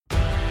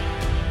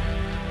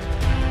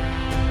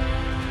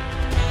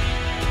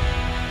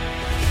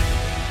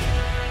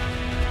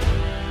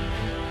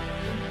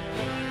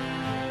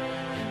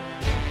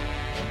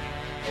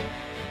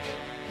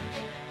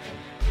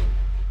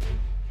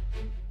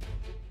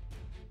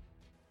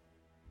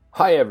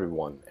Hi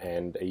everyone,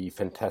 and a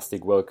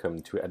fantastic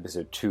welcome to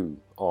episode 2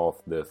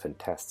 of the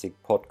Fantastic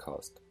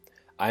Podcast.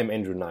 I'm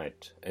Andrew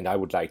Knight, and I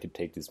would like to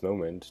take this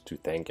moment to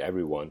thank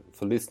everyone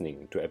for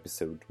listening to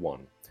episode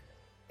 1,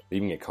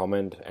 leaving a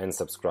comment and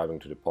subscribing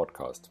to the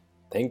podcast.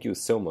 Thank you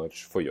so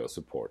much for your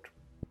support.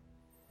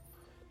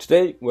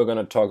 Today we're going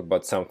to talk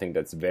about something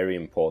that's very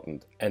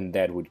important, and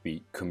that would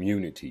be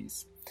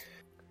communities.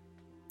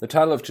 The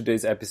title of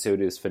today's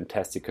episode is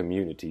Fantastic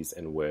Communities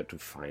and Where to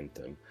Find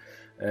Them.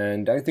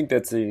 And I think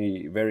that's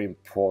a very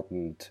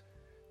important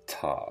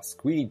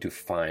task. We need to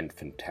find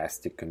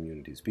fantastic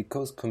communities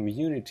because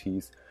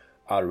communities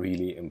are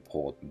really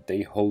important.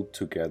 They hold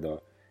together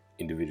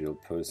individual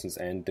persons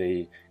and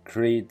they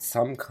create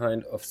some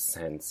kind of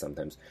sense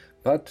sometimes.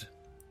 But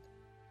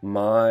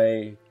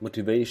my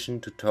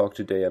motivation to talk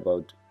today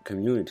about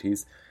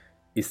communities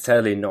is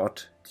sadly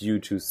not due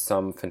to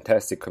some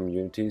fantastic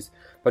communities,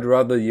 but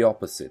rather the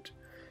opposite.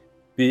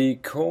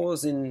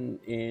 Because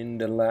in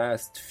the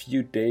last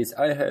few days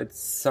I had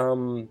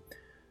some,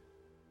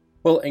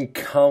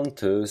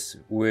 encounters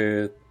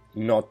with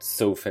not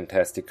so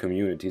fantastic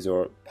communities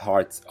or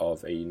parts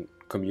of a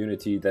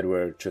community that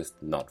were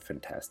just not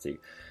fantastic.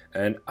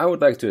 And I would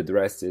like to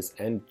address this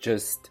and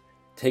just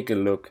take a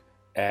look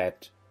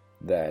at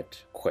that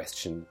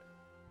question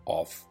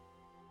of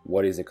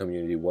what is a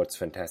community, what's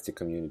fantastic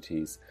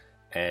communities,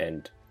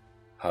 and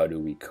how do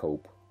we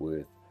cope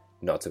with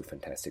not so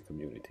fantastic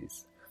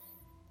communities.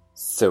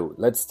 So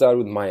let's start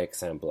with my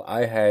example.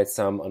 I had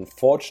some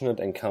unfortunate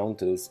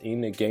encounters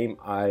in a game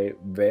I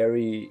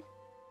very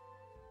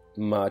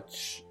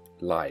much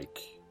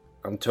like.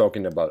 I'm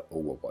talking about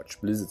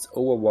Overwatch. Blizzard's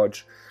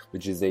Overwatch,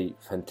 which is a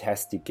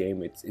fantastic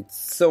game. It's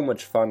so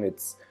much fun.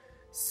 It's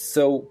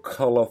so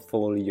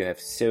colorful. You have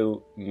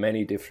so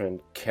many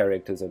different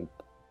characters and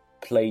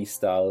play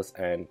styles,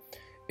 and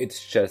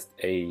it's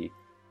a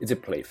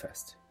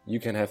playfest. You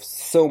can have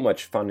so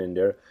much fun in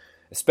there,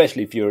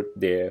 especially if you're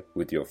there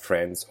with your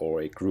friends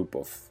or a group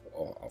of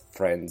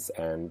friends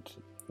and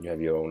you have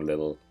your own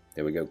little,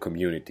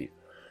 community.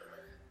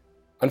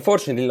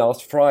 Unfortunately,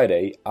 last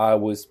Friday I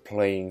was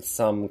playing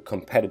some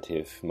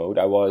competitive mode.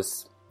 I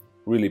was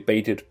really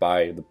baited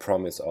by the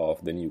promise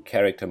of the new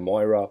character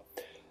Moira,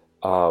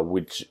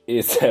 which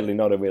is sadly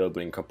not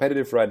available in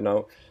competitive right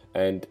now.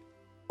 And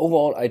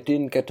overall, I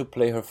didn't get to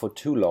play her for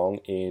too long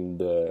in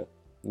the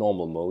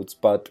normal modes,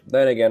 but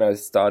then again I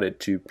started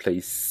to play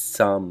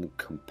some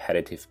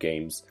competitive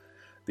games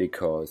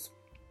because,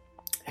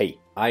 hey,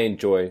 I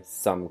enjoy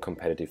some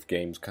competitive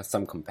games,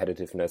 some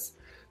competitiveness,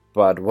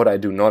 but what I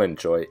do not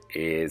enjoy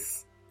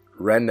is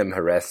random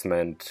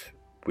harassment,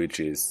 which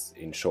is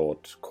in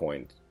short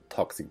coined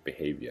toxic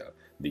behavior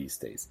these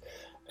days.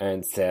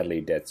 And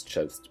sadly, that's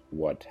just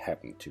what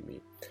happened to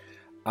me.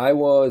 I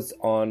was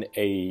on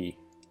a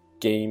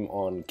game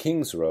on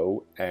King's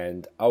Row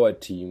and our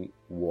team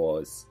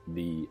was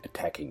the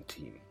attacking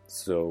team.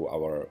 So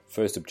our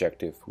first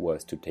objective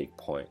was to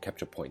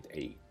capture point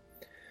A.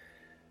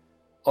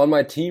 On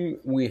my team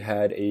we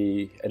had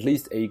at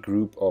least a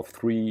group of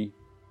 3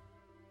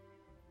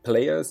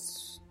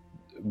 players,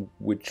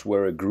 which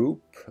were a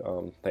group.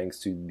 Thanks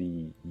to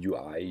the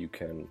UI you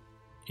can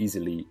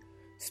easily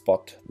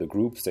spot the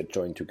groups that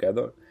join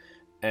together.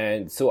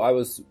 And so I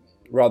was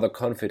rather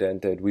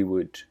confident that we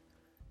would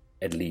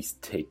at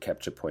least take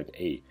capture point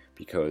A,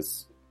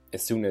 because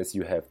as soon as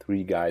you have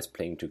 3 guys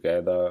playing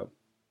together,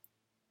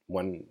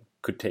 one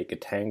could take a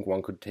tank,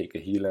 one could take a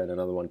healer, and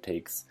another one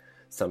takes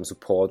some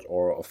support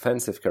or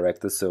offensive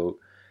character, so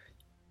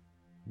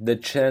the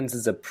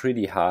chances are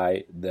pretty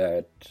high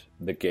that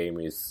the game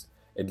is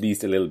at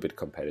least a little bit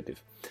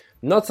competitive.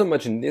 Not so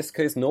much in this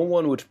case. No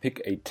one would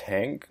pick a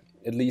tank.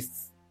 At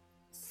least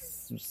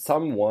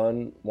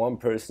one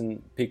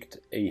person picked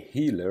a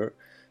healer,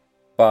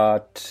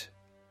 but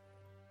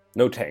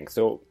no tank.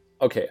 So,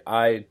 okay,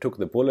 I took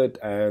the bullet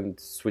and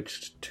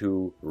switched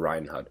to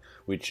Reinhardt,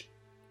 which,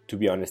 to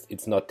be honest,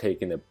 it's not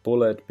taking a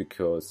bullet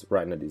because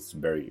Reinhardt is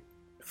very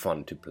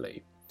fun to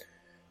play.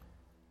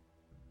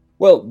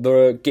 Well,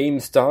 the game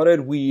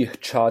started. We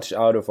charged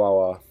out of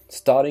our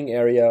starting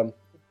area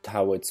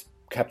towards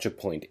capture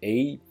point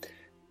A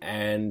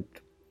and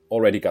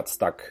already got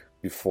stuck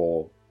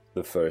before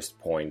the first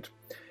point.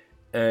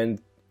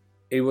 And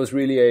it was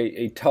really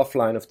a tough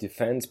line of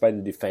defense by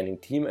the defending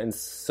team, and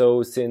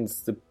so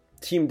since the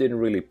team didn't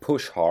really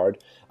push hard,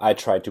 I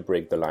tried to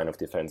break the line of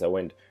defense. I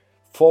went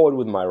forward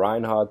with my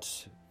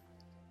Reinhardt,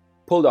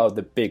 pulled out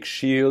the big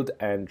shield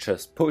and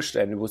just pushed,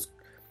 and it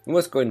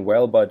was going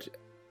well, but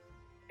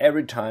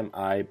every time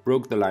I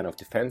broke the line of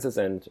defenses,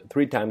 and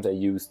 3 times I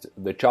used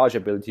the charge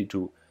ability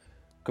to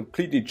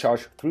completely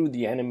charge through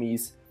the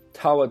enemies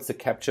towards the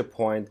capture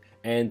point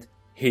and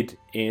hit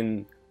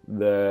in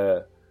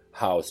the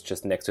house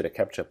just next to the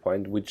capture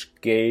point, which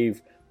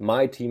gave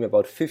my team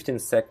about 15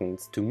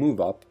 seconds to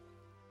move up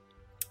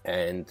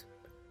and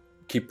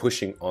keep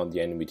pushing on the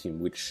enemy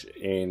team, which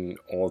in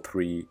all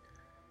 3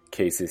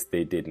 cases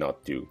they did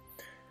not do.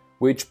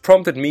 Which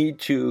prompted me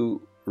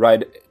to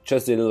write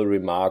just a little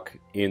remark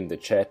in the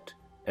chat,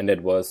 and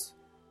that was,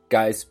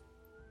 guys,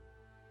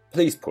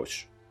 please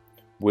push.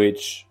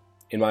 which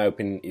in my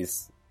opinion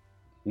is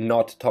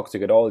not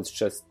toxic at all. It's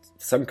just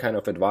some kind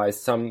of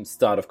advice, some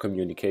start of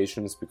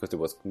communications, because there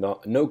was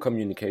no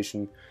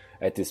communication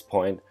at this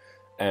point,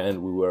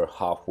 and we were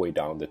halfway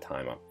down the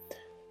timer.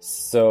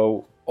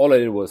 So all I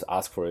did was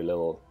ask for a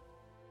little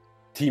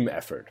team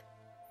effort.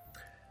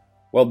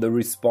 Well, the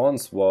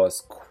response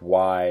was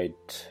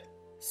quite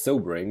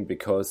sobering,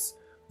 because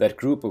that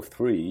group of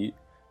 3,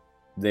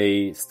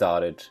 they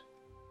started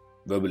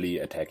verbally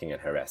attacking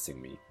and harassing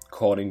me,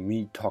 calling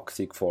me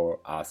toxic for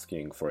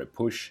asking for a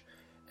push,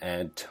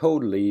 and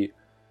totally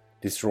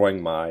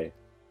destroying my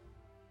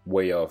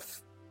way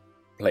of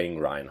playing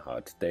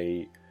Reinhardt.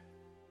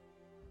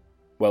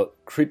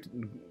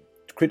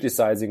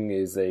 Criticizing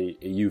is a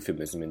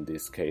euphemism in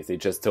this case. They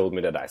just told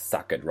me that I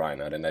suck at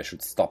Reinhardt and I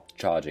should stop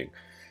charging.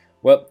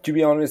 Well, to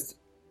be honest,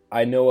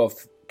 I know of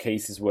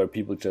cases where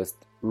people just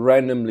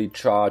randomly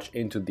charge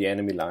into the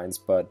enemy lines,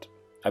 but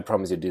I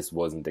promise you this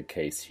wasn't the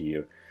case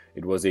here.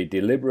 It was a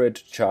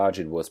deliberate charge,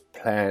 it was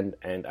planned,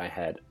 and I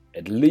had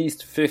at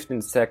least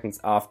 15 seconds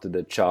after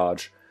the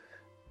charge,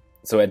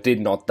 so I did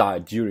not die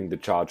during the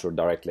charge or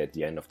directly at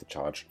the end of the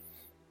charge.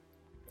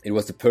 It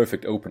was the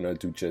perfect opener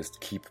to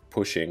just keep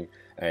pushing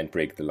and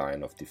break the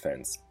line of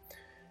defense.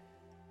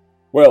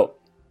 Well,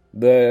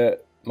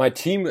 my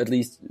team, at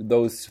least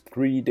those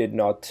 3, did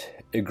not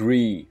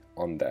agree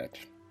on that.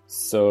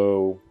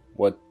 So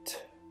what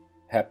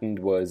happened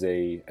was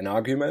an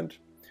argument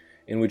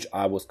in which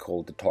I was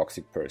called the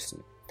toxic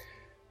person,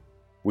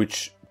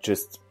 which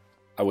just,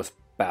 I was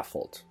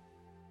baffled,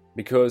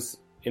 because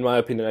in my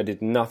opinion I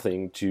did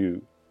nothing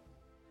to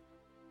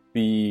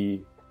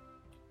be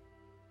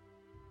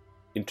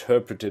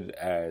interpreted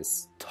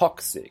as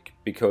toxic,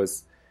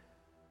 because,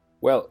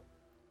 well,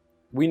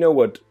 we know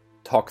what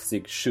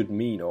toxic should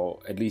mean, or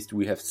at least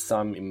we have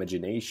some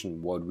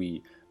imagination what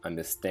we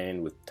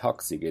understand with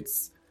toxic.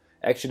 It's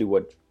actually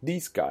what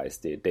these guys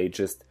did. They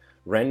just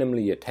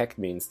randomly attacked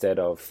me instead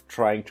of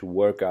trying to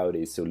work out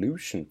a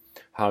solution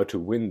how to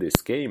win this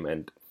game,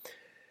 and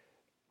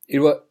it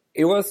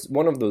was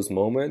one of those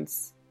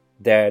moments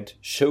that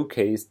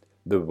showcased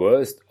the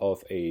worst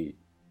of a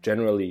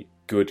generally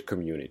good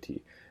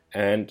community,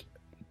 and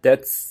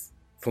that's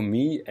for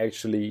me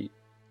actually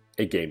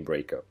a game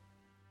breaker.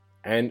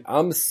 And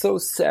I'm so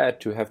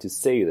sad to have to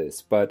say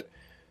this, but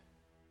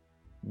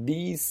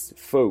these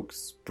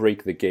folks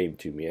break the game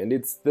to me, and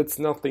that's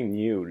nothing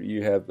new.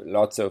 You have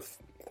lots of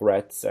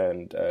threats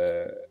and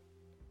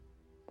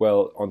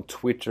on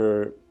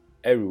Twitter,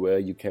 everywhere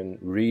you can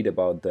read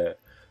about the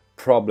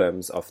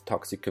problems of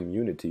toxic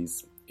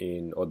communities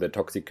or the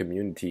toxic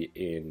community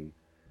in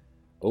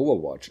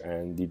Overwatch,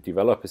 and the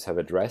developers have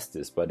addressed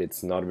this, but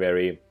it's not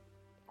very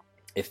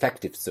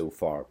effective so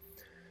far.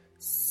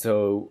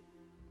 So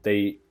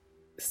they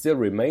still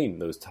remain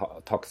those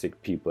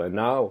toxic people, and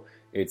now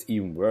it's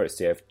even worse.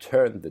 They have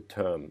turned the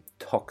term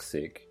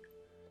toxic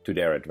to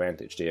their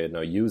advantage. They are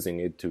now using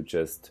it to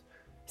just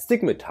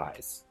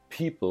stigmatize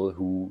people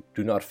who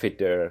do not fit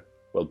their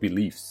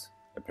beliefs,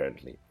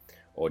 apparently,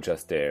 or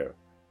just their,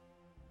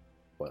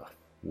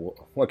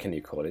 what can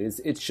you call it?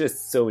 It's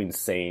just so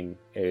insane.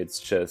 It's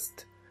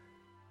just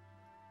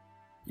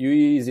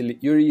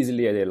you're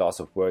easily at a loss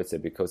of words there,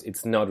 because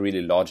it's not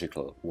really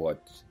logical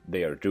what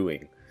they are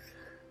doing.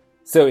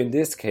 So in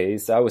this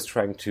case, I was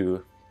trying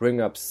to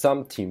bring up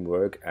some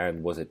teamwork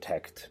and was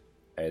attacked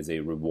as a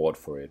reward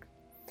for it.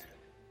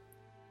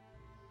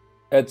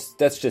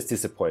 That's just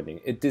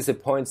disappointing. It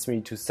disappoints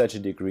me to such a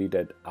degree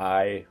that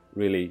I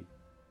really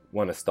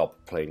want to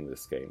stop playing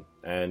this game.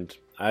 And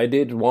I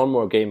did one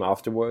more game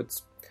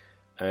afterwards,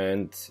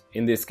 and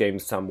in this game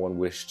someone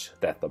wished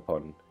death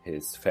upon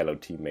his fellow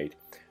teammate,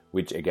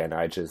 which again,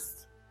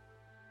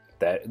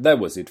 that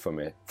was it for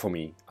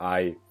me.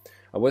 I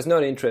was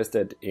not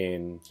interested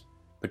in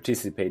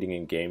participating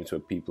in games where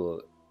people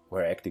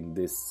were acting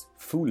this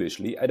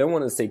foolishly. I don't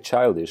want to say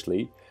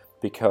childishly,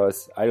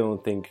 because I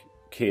don't think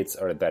kids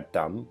are that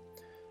dumb.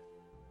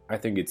 I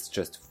think it's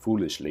just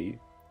foolishly.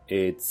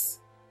 It's,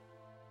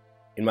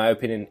 in my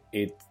opinion,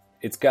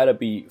 it's gotta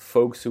be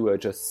folks who are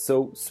just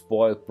so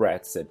spoiled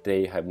brats that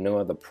they have no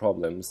other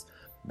problems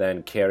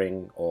than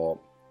caring or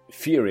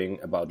fearing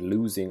about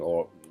losing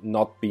or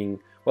not being,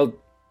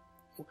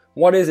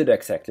 what is it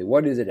exactly?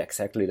 What is it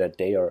exactly that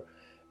they are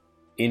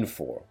in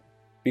for?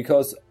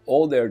 Because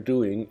all they're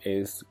doing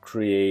is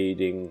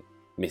creating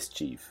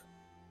mischief.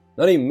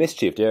 Not even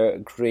mischief, they're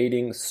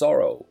creating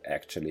sorrow,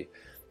 actually.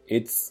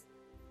 It's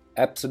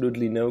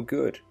absolutely no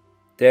good.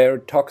 Their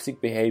toxic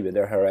behavior,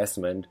 their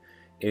harassment,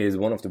 is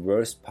one of the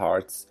worst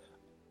parts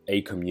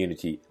a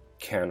community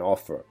can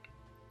offer.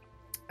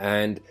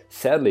 And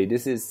sadly,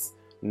 this is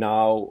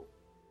now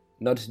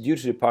not due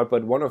to the part,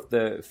 but one of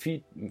the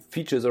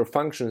features or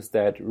functions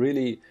that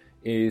really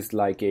is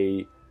like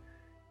the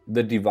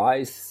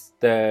device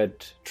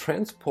that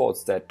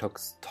transports that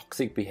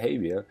toxic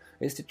behavior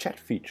is the chat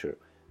feature.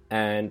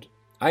 And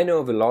I know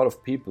of a lot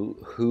of people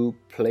who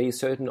play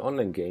certain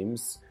online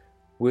games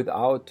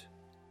without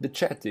the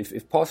chat.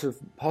 If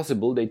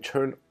possible, they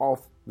turn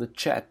off the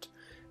chat,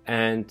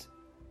 and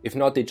if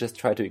not, they just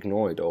try to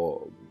ignore it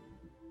or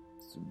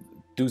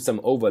do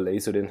some overlay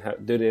so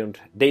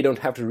they don't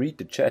have to read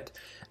the chat.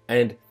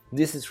 And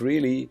this is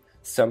really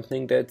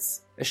something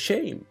that's a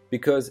shame,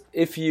 because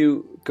if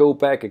you go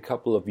back a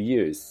couple of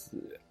years,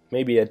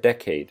 maybe a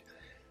decade,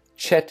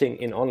 chatting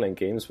in online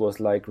games was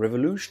like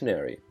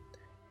revolutionary.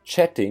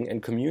 Chatting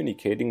and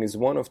communicating is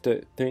one of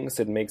the things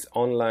that makes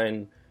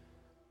online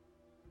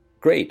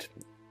great.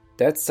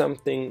 That's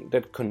something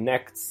that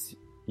connects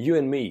you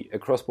and me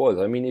across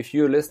borders. I mean, if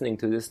you're listening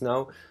to this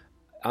now,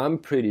 I'm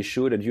pretty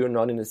sure that you're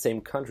not in the same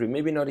country,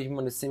 maybe not even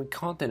on the same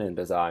continent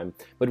as I am,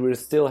 but we're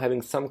still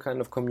having some kind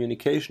of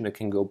communication that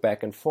can go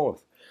back and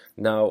forth.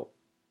 Now,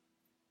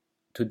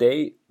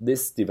 today,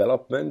 this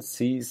development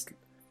sees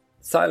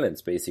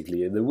silence,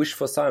 basically, the wish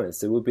for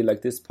silence. It would be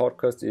like, this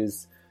podcast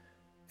is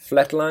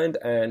flatlined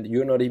and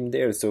you're not even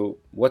there. So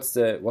what's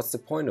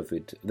the point of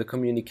it? The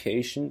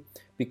communication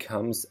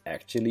becomes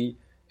actually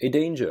a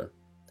danger.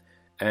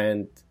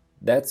 And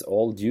that's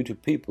all due to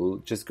people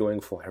just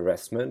going for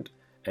harassment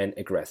and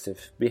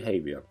aggressive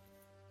behavior.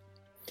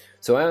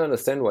 So I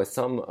understand why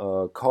some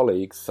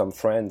colleagues, some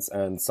friends,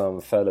 and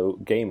some fellow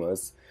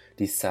gamers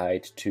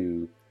decide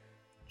to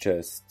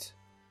just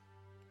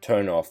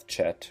turn off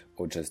chat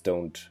or just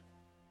don't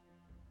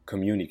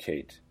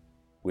communicate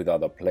with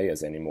other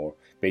players anymore,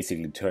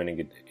 basically turning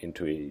it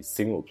into a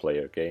single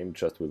player game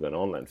just with an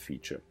online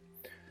feature.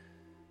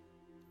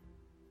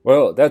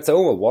 Well, that's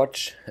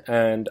Overwatch,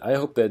 and I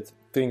hope that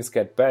things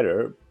get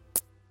better.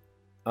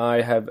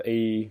 I have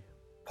a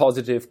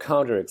positive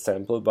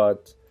counterexample,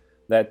 but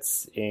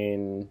that's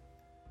in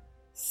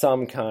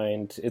some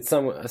kind, it's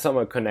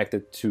somewhat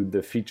connected to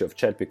the feature of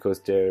chat,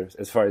 because there,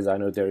 as far as I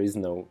know, there is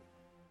no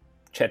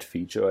chat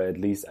feature, or at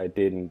least I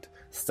didn't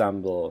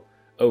stumble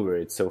over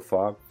it so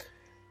far.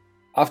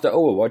 After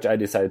Overwatch, I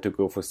decided to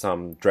go for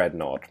some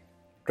Dreadnought.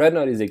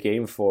 Dreadnought is a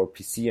game for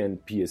PC and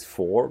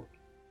PS4,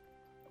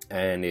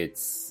 and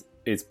it's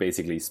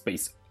basically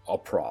space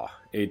opera.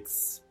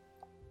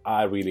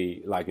 I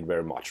really like it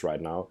very much right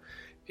now.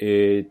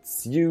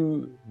 It's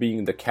you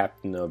being the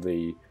captain of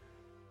a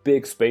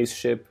big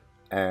spaceship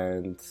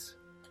and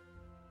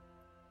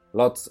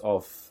lots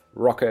of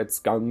rockets,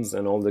 guns,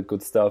 and all the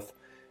good stuff.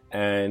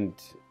 And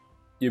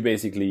you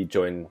basically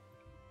join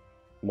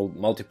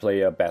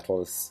multiplayer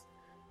battles.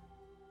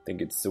 I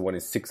think it's the one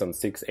is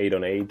 6-on-6,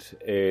 8-on-8.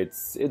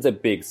 It's a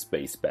big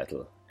space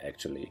battle,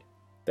 actually.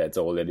 That's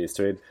all there is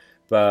to it.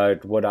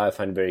 But what I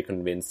find very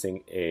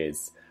convincing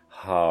is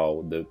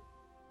how the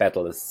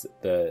battle is,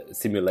 the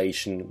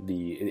simulation,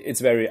 it's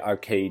very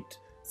arcade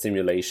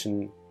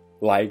simulation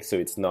like, so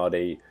it's not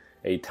a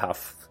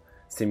tough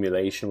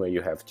simulation where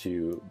you have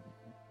to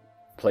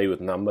play with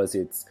numbers.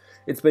 It's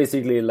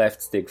basically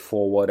left stick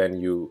forward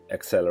and you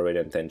accelerate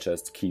and then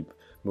just keep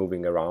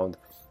moving around.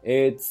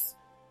 In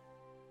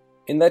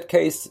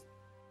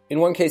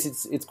one case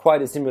it's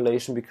quite a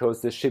simulation,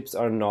 because the ships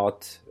are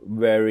not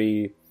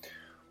very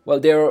well,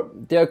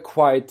 they're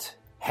quite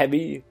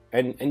heavy,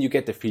 and you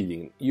get the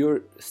feeling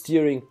you're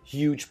steering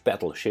huge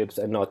battleships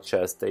and not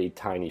just a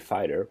tiny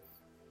fighter.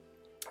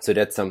 So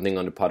that's something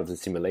on the part of the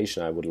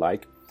simulation I would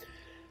like.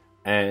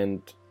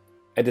 And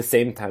at the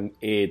same time,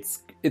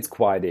 it's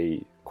quite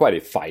a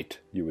fight,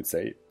 you would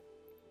say.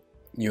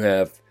 You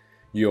have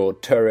your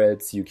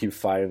turrets, you keep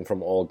firing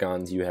from all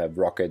guns, you have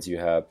rockets, you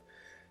have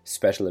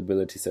special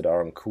abilities that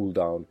are on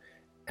cooldown,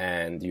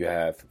 and you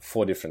have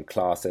 4 different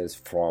classes,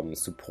 from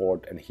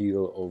support and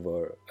heal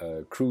over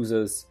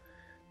cruisers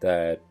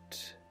that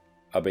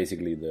are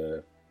basically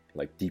the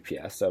like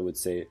DPS, I would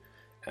say,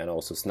 and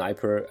also a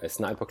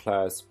sniper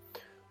class,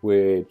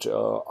 which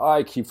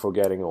I keep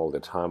forgetting all the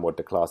time what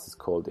the class is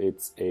called.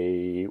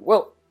 You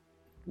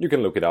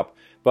can look it up,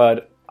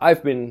 but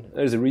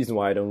there's a reason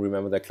why I don't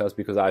remember that class,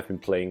 because I've been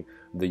playing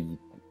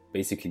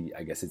basically,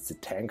 I guess it's the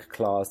tank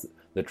class,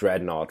 the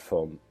Dreadnought,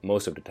 for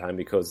most of the time,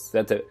 because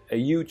that's a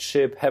huge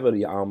ship,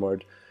 heavily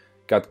armored,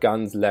 got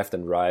guns left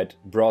and right,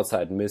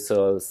 broadside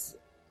missiles,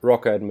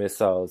 rocket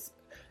missiles,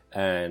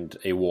 and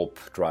a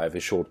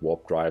short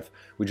warp drive,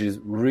 which is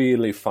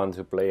really fun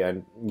to play,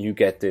 and you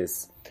get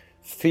this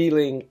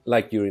feeling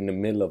like you're in the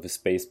middle of a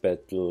space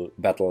battle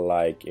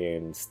like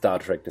in Star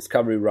Trek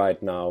Discovery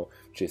right now,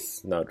 which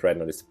is now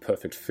Dreadnought is the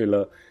perfect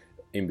filler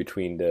in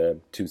between the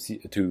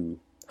two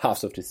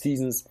halves of the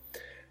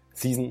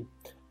season,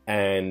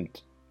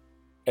 and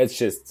it's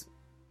just,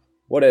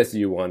 what else do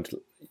you want?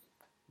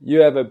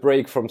 You have a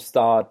break from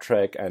Star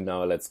Trek, and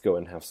now let's go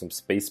and have some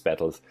space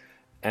battles.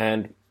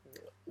 And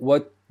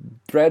what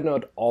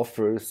Dreadnought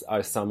offers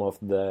are some of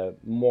the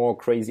more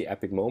crazy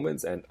epic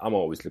moments, and I'm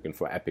always looking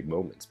for epic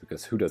moments,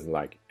 because who doesn't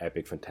like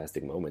epic,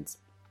 fantastic moments?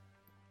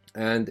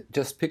 And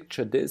just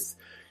picture this: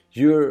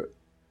 you're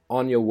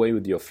on your way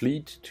with your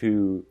fleet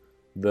to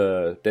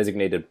the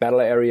designated battle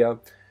area,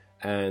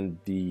 and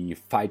the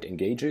fight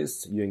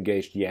engages. You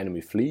engage the enemy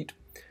fleet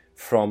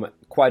from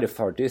quite a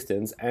far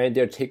distance, and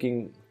they're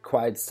taking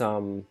quite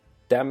some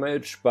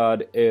damage,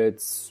 but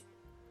it's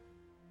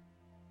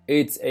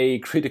it's a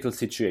critical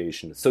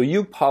situation. So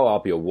you power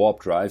up your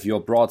warp drive,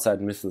 your broadside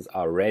missiles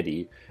are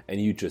ready,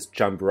 and you just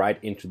jump right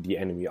into the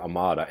enemy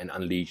armada and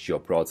unleash your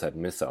broadside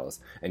missiles,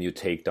 and you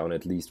take down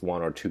at least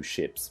 1 or 2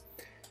 ships.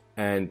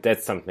 And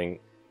that's something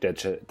that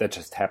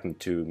just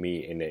happened to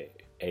me in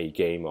a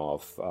game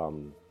of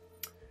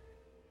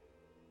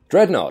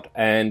Dreadnought.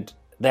 And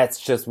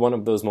that's just one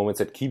of those moments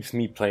that keeps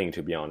me playing,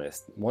 to be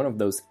honest. One of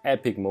those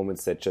epic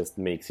moments that just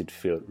makes it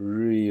feel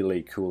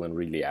really cool and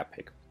really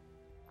epic.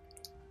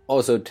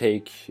 Also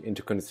take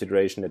into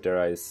consideration that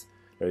there is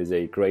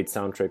a great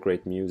soundtrack,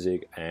 great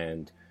music,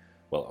 and,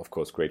 well, of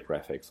course, great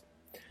graphics.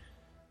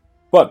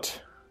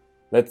 But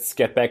let's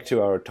get back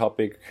to our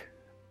topic,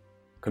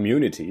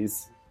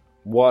 communities.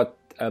 What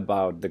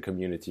about the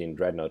community in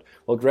Dreadnought?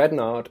 Well,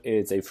 Dreadnought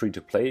is a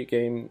free-to-play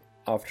game,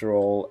 after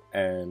all,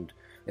 and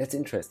that's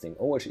interesting.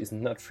 Overwatch is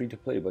not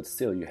free-to-play, but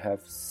still, you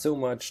have so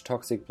much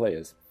toxic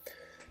players.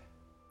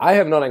 I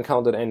have not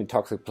encountered any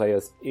toxic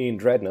players in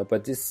Dreadnought,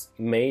 but this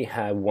may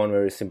have one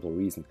very simple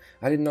reason.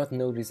 I did not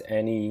notice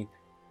any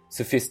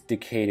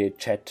sophisticated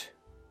chat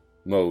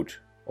mode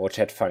or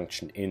chat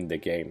function in the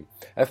game.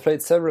 I've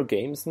played several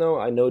games now.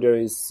 I know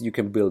you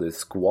can build a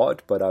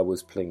squad, but I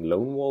was playing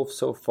Lone Wolf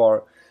so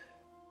far.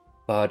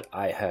 But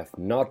I have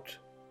not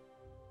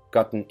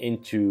gotten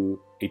into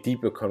a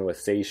deeper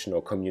conversation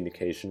or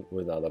communication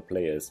with other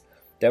players.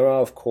 There are,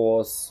 of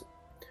course,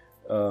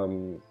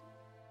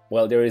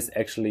 there is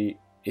actually...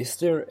 Is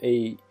there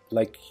a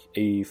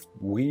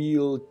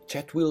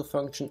chat wheel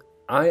function?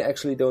 I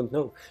actually don't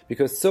know,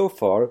 because so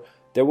far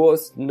there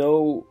was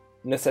no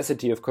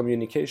necessity of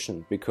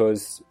communication,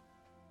 because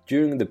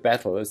during the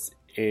battles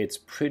it's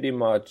pretty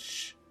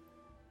much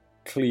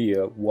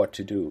clear what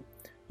to do.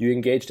 You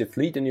engage the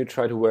fleet and you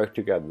try to work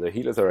together. The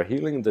healers are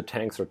healing, the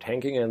tanks are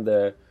tanking, and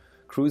the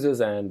cruisers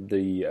and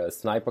the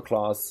sniper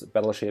class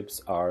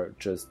battleships are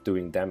just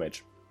doing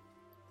damage.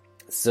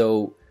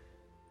 So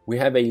we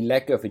have a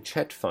lack of a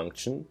chat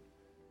function,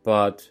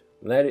 but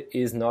that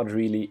is not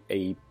really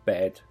a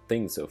bad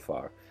thing so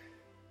far.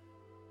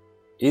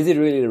 Is it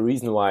really the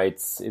reason why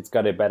it's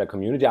got a better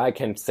community? I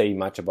can't say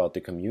much about the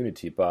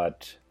community,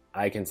 but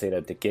I can say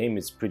that the game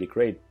is pretty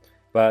great.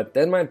 But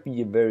that might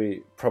be a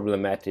very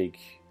problematic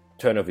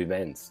turn of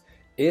events.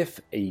 If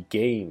a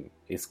game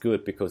is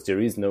good because there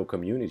is no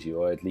community,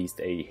 or at least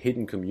a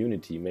hidden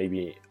community,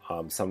 maybe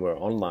somewhere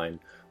online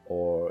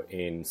or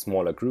in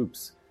smaller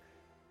groups,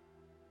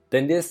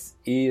 then this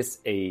is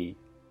a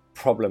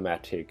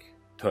problematic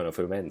turn of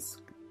events.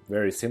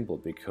 Very simple,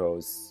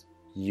 because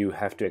you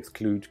have to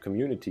exclude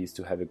communities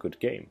to have a good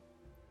game.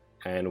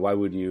 And why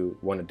would you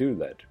want to do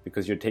that?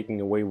 Because you're taking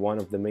away one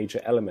of the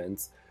major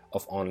elements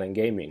of online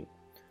gaming.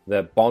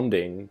 The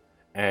bonding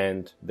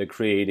and the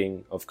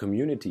creating of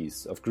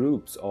communities, of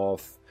groups,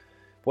 of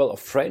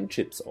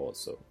friendships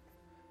also.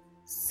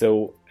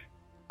 So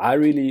I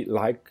really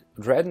like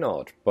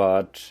Dreadnought,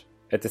 but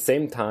at the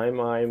same time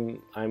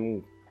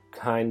I'm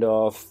kind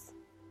of,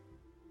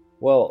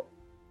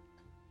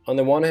 on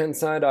the one hand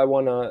side, I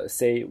want to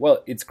say,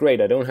 it's great,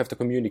 I don't have to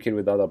communicate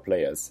with other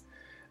players.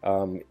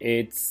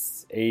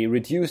 It's a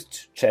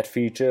reduced chat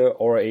feature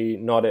or a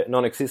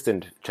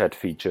non-existent chat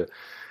feature.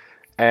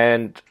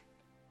 And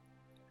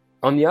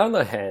on the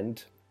other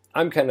hand,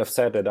 I'm kind of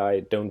sad that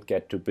I don't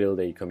get to build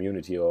a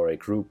community or a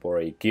group or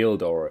a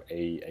guild or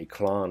a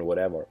clan,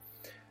 whatever.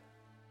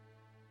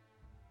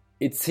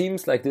 It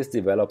seems like this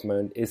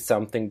development is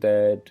something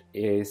that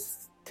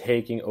is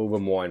taking over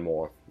more and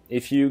more.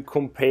 If you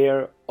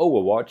compare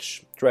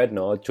Overwatch,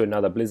 Dreadnought to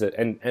another Blizzard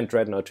and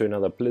Dreadnought to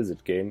another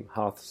Blizzard game,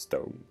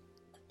 Hearthstone,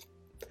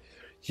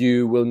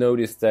 you will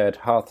notice that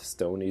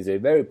Hearthstone is a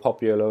very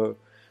popular,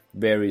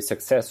 very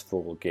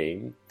successful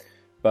game,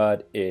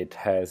 but it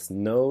has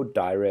no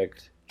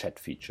direct chat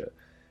feature.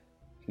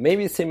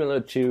 Maybe similar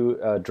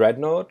to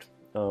Dreadnought,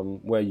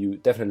 where you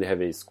definitely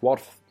have a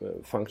squad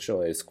function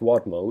or a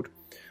squad mode,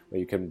 where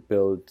you can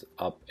build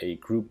up a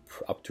group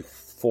up to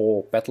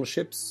 4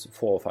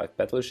 or 5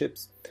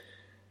 battleships,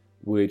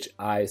 which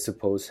I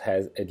suppose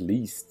has at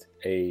least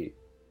a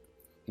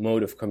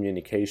mode of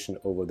communication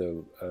over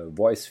the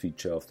voice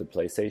feature of the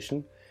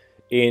PlayStation.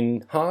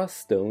 In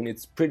Hearthstone,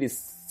 it's pretty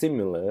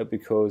similar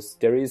because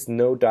there is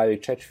no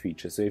direct chat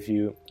feature. So if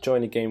you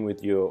join a game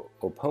with your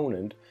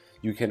opponent,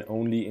 you can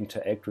only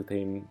interact with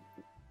him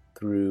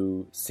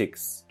through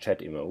 6 chat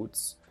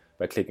emotes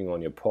by clicking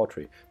on your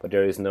portrait. But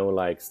there is no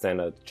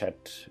standard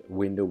chat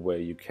window where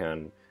you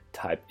can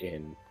type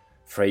in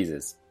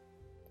phrases.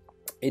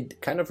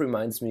 It kind of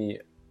reminds me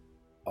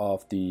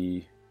of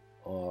the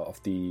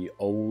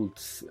old,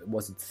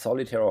 was it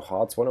Solitaire or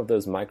Hearts, one of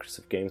those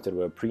Microsoft games that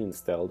were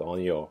pre-installed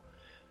on your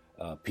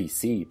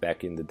PC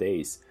back in the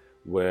days,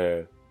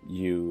 where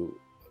you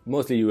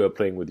were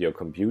playing with your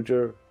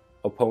computer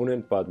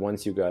opponent, but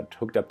once you got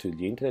hooked up to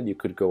the internet, you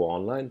could go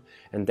online,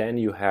 and then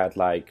you had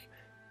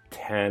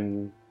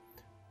 10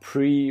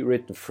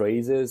 pre-written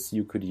phrases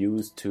you could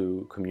use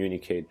to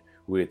communicate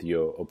with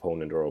your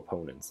opponent or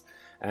opponents.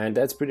 And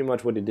that's pretty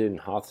much what they did in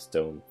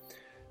Hearthstone.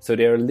 So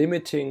they're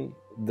limiting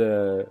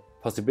the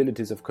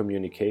possibilities of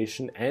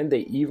communication, and they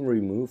even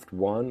removed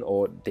one,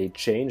 or they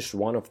changed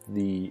one of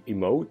the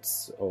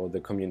emotes or the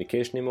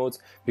communication emotes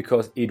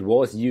because it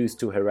was used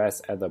to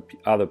harass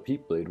other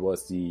people. It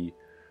was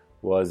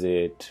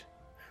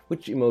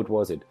which emote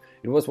was it?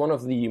 It was one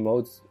of the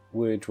emotes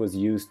which was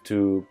used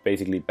to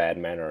basically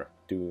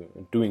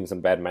doing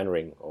some bad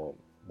mannering, or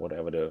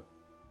whatever the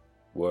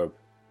verb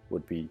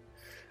would be.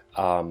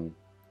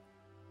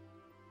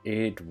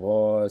 It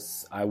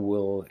was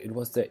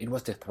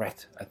the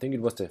threat. I think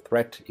it was the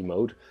threat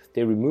emote.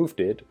 They removed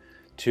it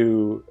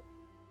to,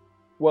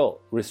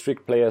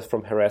 restrict players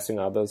from harassing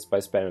others by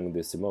spamming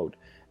this emote.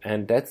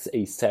 And that's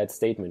a sad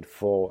statement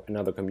for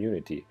another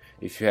community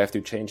if you have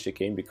to change the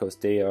game because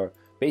they are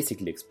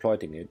basically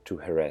exploiting it to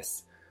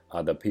harass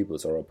other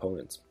people's or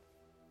opponents.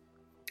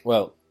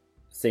 Well,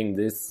 saying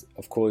this,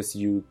 of course,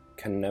 you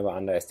can never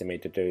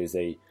underestimate that there is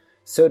a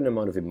certain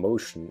amount of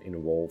emotion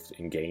involved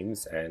in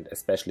games, and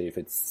especially if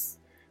it's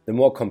the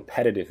more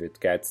competitive it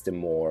gets, the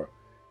more,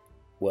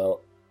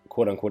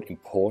 quote unquote,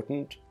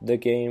 important the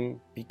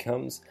game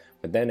becomes.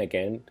 But then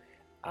again,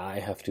 I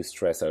have to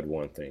stress out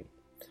one thing.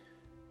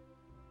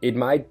 It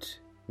might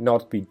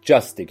not be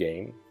just a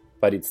game,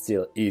 but it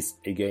still is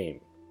a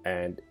game,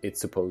 and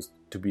it's supposed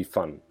to be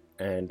fun.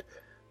 And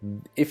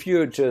if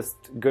you're just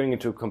going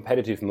into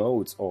competitive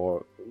modes,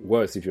 or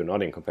worse, if you're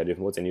not in competitive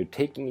modes and you're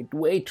taking it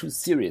way too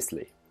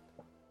seriously,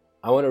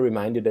 I want to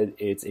remind you that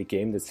it's a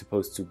game that's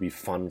supposed to be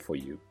fun for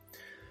you.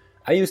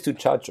 I used to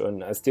judge,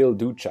 and I still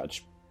do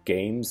judge,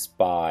 games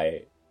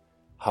by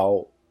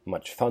how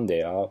much fun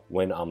they are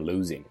when I'm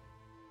losing.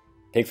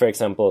 Take, for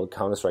example,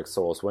 Counter-Strike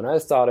Source. When I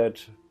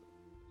started,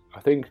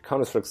 I think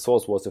Counter-Strike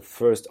Source was the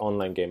first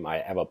online game I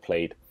ever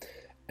played,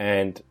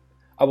 and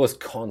I was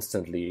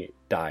constantly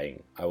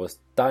dying. I was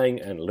dying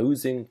and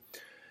losing,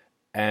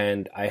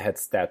 and I had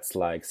stats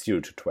like 0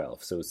 to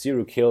 12. So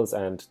 0 kills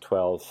and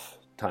 12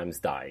 times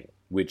dying,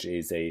 which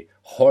is a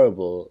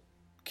horrible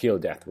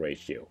kill-death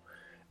ratio.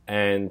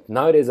 And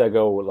nowadays I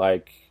go,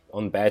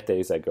 on bad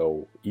days I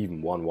go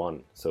even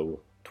 1-1,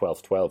 so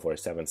 12-12 or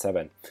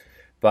 7-7.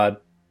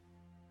 But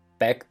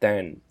back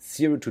then,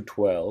 0 to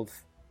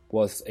 12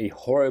 was a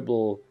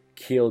horrible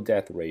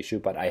kill-death ratio,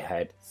 but I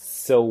had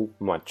so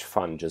much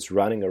fun just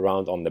running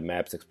around on the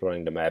maps,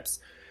 exploring the maps,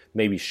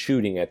 maybe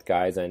shooting at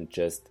guys and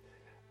just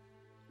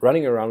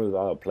running around with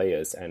other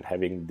players and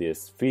having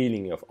this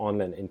feeling of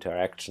online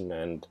interaction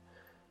and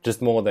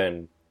just more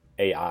than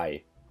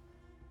AI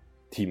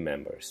team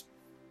members.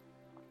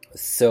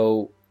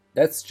 So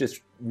that's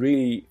just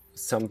really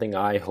something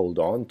I hold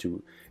on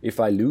to. If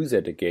I lose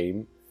at a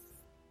game,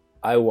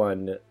 I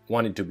want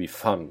it to be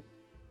fun.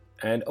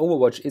 And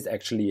Overwatch is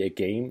actually a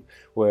game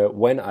where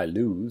when I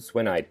lose,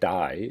 when I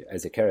die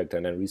as a character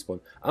and then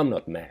respawn, I'm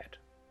not mad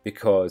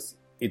because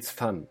it's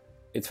fun.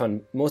 It's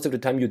fun. Most of the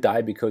time you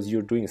die because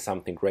you're doing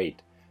something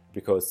great.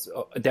 Because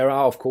there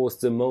are, of course,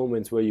 the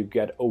moments where you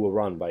get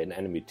overrun by an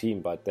enemy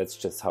team, but that's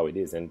just how it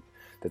is, and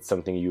that's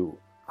something you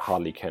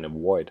hardly can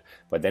avoid.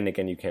 But then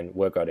again, you can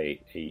work out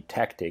a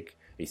tactic,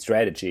 a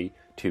strategy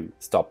to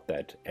stop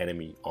that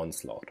enemy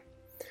onslaught.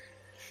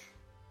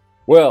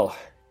 Well,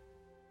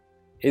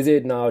 is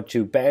it now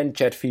to ban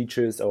chat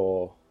features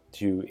or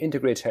to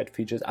integrate chat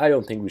features? I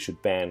don't think we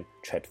should ban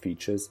chat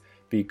features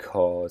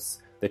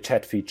because the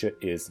chat feature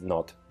is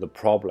not the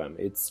problem.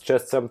 It's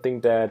just something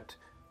that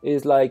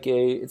is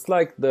it's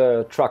like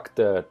the truck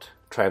that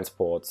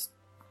transports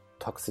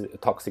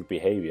toxic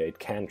behavior. It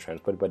can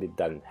transport, but it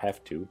doesn't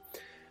have to.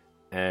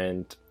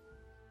 And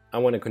I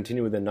want to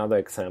continue with another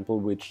example,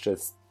 which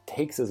just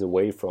takes us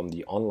away from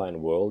the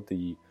online world,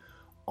 the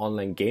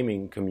online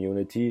gaming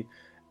community,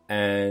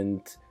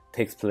 and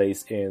takes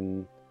place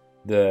in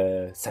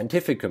the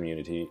scientific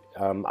community.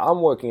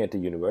 I'm working at the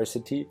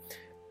university,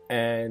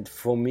 and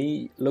for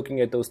me, looking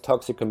at those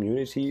toxic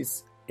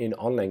communities in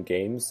online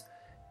games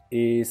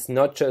is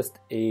not just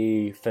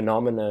a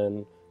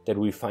phenomenon that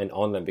we find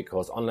online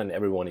because online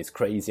everyone is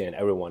crazy and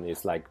everyone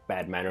is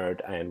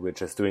bad-mannered and we're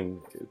just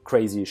doing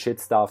crazy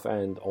shit stuff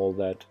and all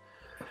that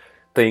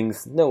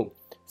things. No,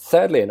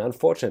 sadly and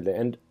unfortunately,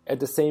 and at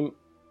the same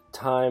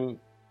time,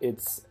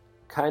 it's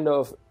kind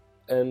of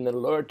an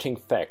alerting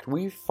fact.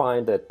 We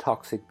find that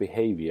toxic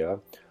behavior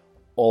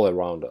all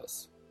around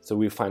us. So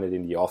we find it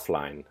in the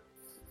offline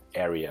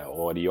area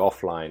or the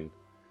offline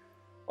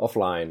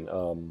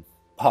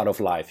part of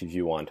life, if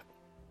you want.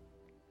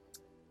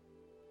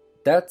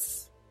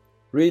 That's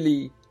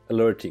really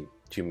alerting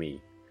to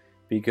me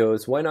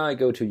because when I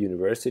go to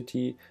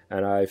university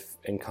and I've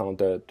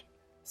encountered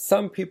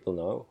some people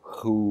now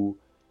who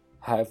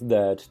have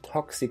that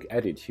toxic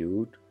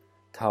attitude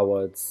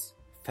towards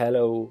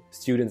fellow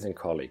students and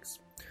colleagues.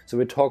 So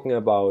we're talking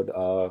about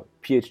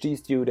PhD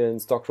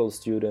students, doctoral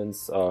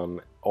students,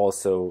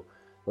 also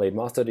late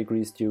master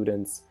degree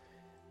students.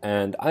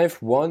 And I have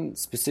one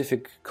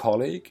specific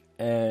colleague,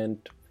 and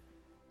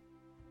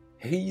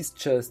he's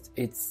just,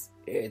 it's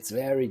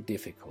very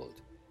difficult.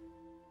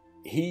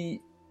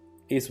 He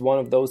is one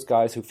of those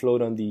guys who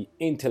float on the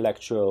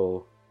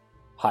intellectual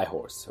high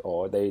horse,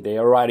 or they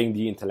are riding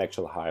the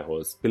intellectual high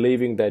horse,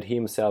 believing that he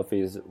himself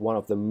is one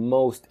of the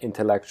most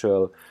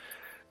intellectual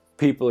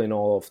people in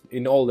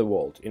all the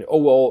world,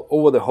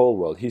 over the whole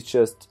world.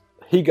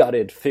 He got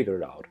it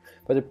figured out.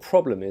 But the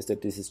problem is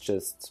that this is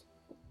just,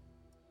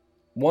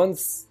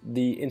 once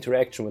the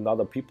interaction with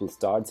other people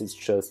starts, it's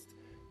just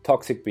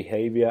toxic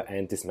behavior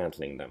and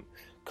dismantling them.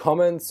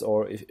 Comments,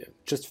 or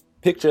just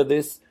picture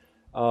this.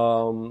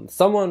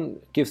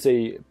 Someone gives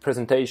a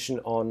presentation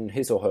on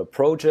his or her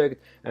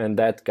project, and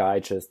that guy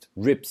just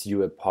rips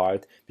you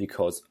apart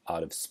because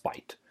out of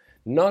spite.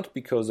 Not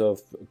because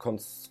of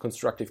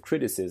constructive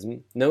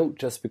criticism, no,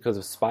 just because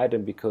of spite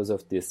and because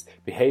of this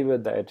behavior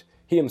that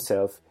he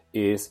himself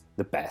is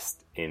the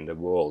best in the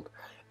world.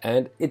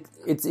 And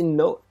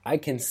I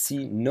can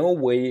see no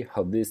way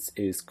how this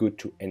is good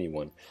to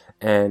anyone.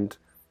 And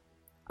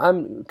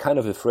I'm kind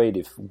of afraid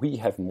if we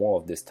have more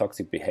of this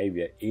toxic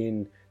behavior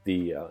in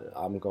the,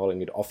 I'm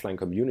calling it offline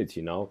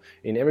community now,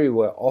 in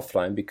everywhere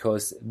offline,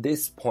 because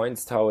this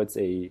points towards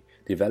a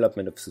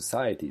development of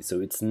society. So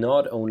it's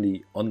not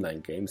only online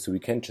games, so we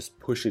can't just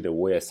push it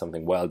away as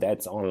something, well,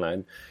 that's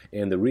online.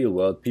 In the real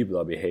world, people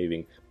are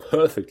behaving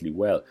perfectly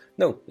well.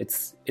 No,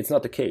 it's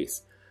not the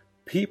case.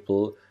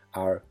 People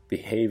are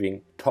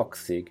behaving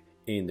toxic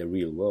in the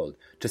real world.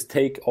 Just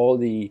take all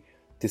the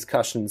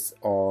discussions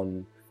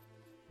on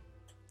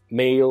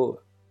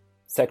male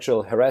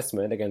sexual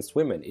harassment against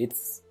women.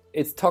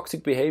 It's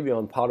toxic behavior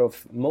on part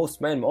of most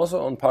men,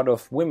 also on part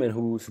of women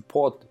who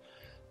support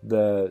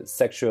the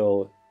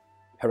sexual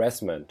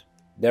harassment.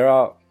 There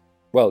are,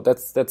 well,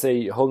 that's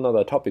a whole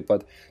nother topic,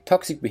 but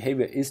toxic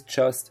behavior is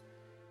just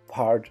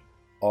part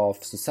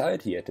of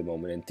society at the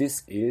moment, and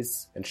this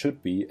is and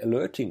should be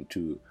alerting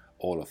to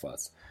all of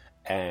us.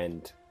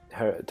 And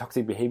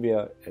toxic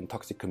behavior and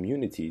toxic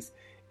communities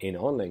in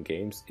online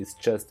games is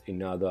just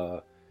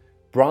another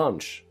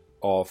branch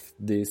of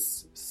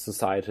this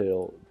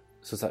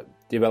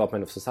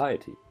development of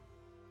society.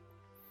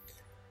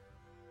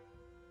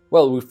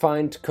 Well, we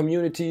find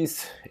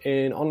communities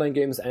in online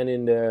games and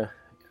in the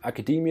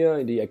academia,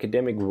 in the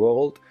academic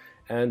world,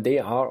 and they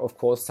are, of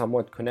course,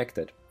 somewhat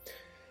connected.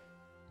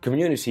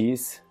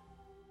 Communities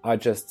are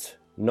just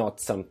not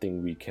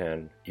something we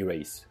can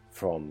erase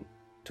from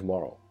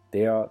tomorrow.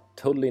 They are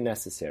totally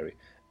necessary,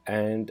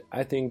 and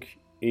I think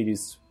it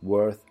is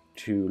worth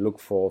to look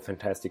for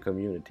fantastic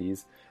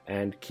communities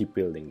and keep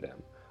building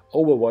them.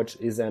 Overwatch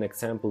is an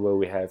example where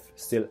we have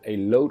still a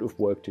load of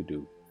work to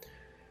do.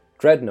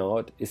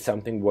 Dreadnought is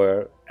something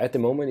where at the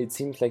moment it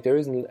seems like there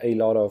isn't a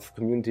lot of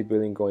community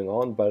building going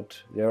on,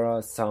 but there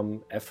are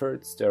some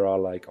efforts. There are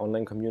like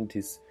online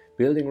communities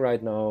building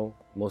right now,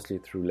 mostly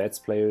through Let's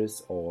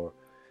Players or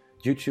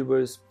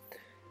YouTubers.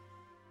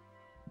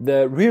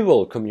 The real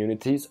world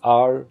communities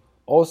are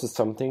also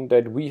something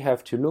that we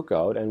have to look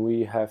out, and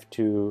we have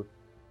to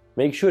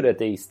make sure that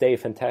they stay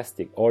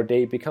fantastic or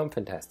they become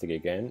fantastic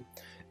again,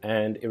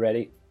 and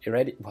eradicate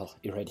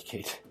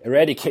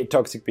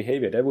toxic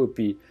behavior. That would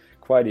be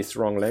quite a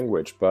strong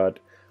language, but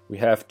we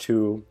have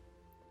to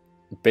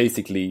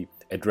basically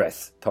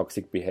address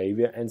toxic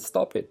behavior and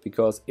stop it,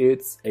 because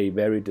it's a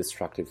very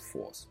destructive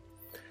force.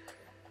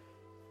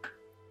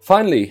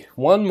 Finally,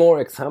 one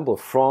more example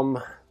from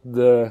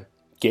the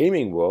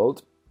gaming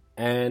world,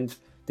 and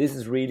this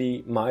is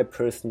really my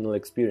personal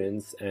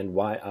experience and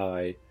why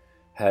I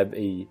have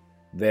a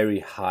very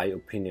high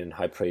opinion,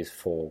 high praise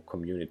for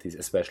communities,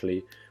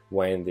 especially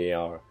when they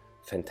are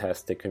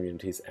fantastic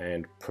communities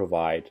and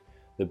provide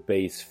the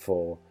base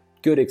for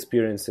good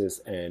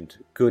experiences and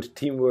good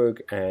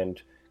teamwork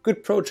and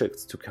good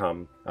projects to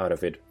come out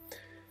of it.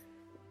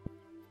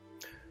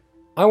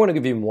 I want to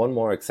give you one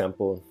more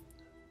example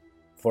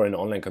for an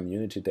online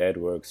community that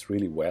works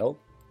really well,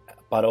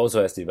 but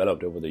also has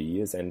developed over the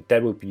years, and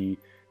that would be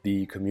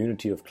the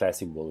community of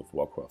Classic World of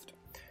Warcraft.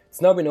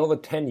 It's now been over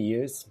 10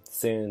 years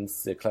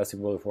since the Classic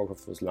World of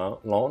Warcraft was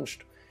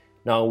launched.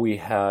 Now we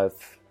have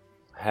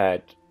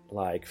had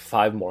like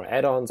 5 more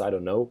add-ons, I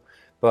don't know,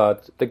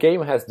 but the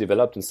game has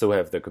developed and so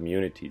have the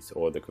communities,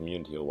 or the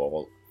community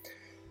overall.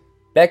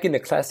 Back in the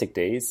classic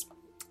days,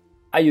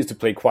 I used to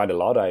play quite a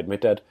lot, I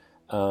admit that.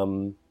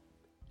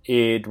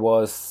 It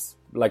was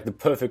like the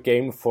perfect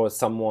game for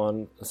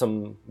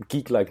some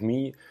geek like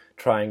me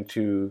trying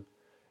to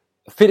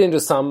fit into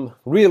some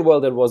real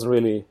world that was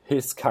really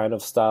his kind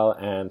of style,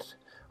 and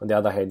on the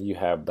other hand you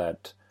have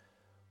that,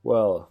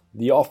 well,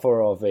 the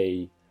offer of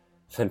a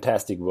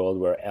fantastic world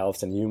where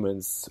elves and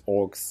humans,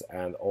 orcs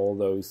and all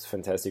those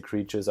fantastic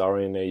creatures are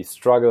in a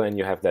struggle, and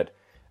you have that,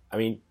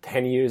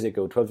 10 years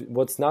ago, 12,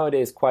 what's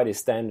nowadays quite a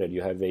standard.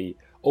 You have a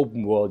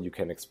open world you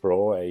can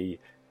explore, a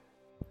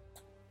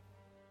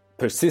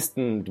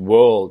persistent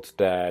world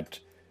that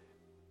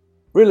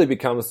really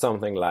becomes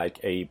something like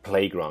a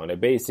playground,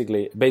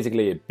 basically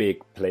a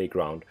big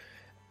playground.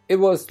 It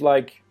was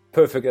like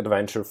perfect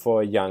adventure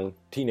for a young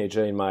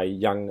teenager in my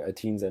young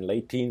teens and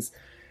late teens.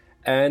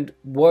 And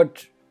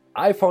what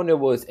I found, there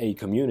was a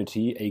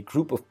community, a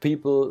group of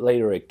people,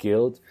 later a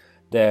guild,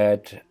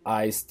 that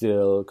I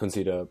still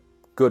consider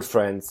good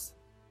friends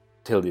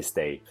till this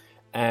day.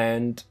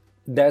 And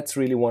that's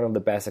really one of the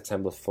best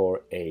examples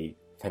for a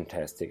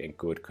fantastic and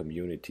good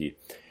community.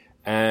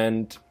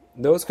 And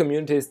those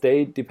communities,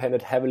 they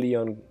depended heavily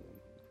on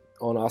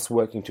us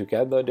working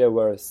together. There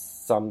were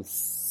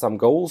some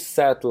goals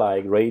set,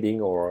 like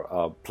raiding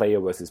or player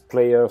versus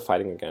player,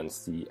 fighting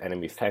against the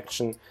enemy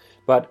faction.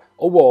 But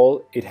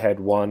overall, it had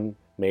one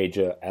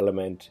major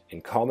element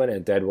in common,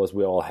 and that was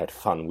we all had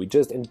fun. We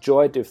just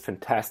enjoyed the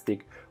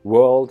fantastic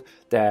world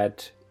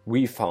that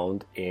we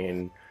found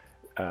in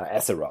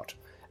Azeroth.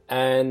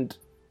 And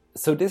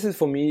so this is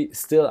for me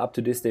still up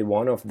to this day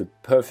one of the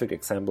perfect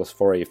examples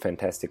for a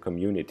fantastic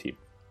community.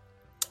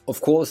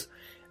 Of course,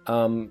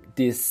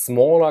 this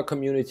smaller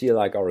community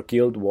like our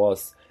guild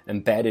was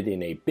embedded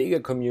in a bigger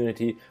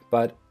community,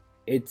 but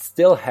it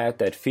still had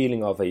that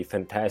feeling of a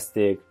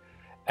fantastic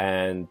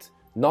and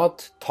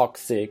not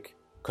toxic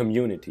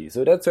community.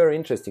 So that's very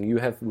interesting. You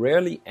have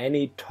rarely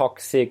any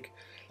toxic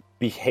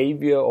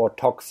behavior or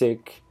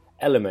toxic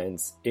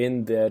elements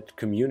in that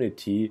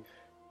community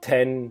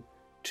 10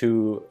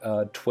 to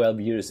 12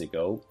 years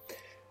ago.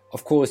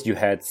 Of course, you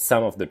had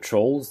some of the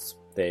trolls.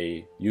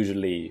 They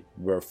usually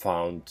were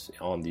found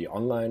on the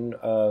online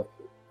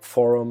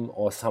forum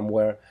or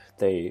somewhere.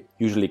 They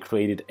usually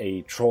created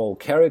a troll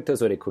character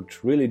so they could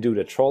really do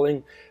the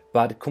trolling.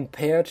 But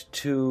compared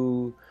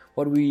to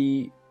what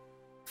we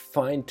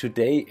find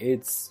today,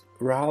 it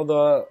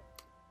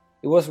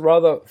was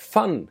rather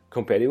fun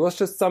compared. It was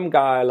just some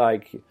guy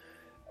like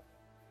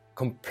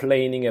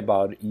complaining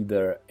about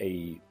either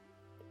a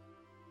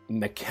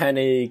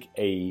mechanic,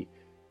 a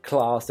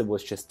class that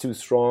was just too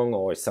strong,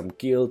 or some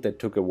guild that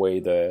took away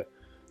their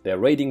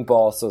raiding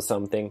boss or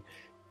something.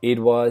 It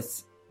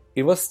was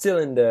still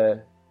in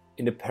the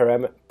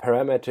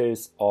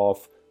parameters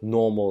of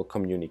normal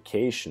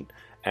communication,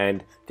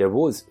 and there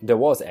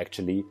was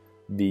actually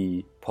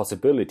the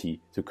possibility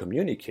to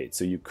communicate,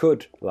 so you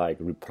could like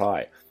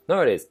reply.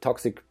 Nowadays,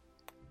 toxic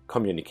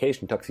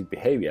communication, toxic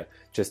behavior,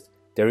 just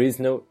there is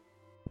no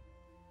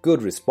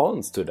good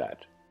response to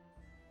that.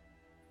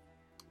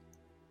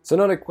 So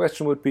another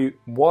question would be,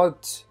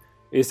 what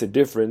is the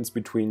difference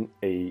between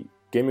a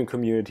gaming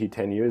community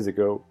 10 years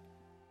ago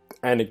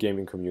and a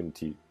gaming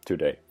community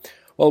today?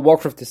 Well,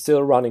 Warcraft is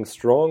still running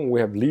strong.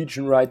 We have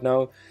Legion right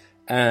now,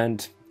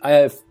 and I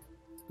have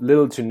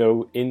little to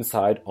no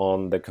insight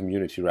on the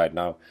community right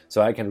now,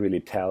 so I can really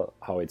tell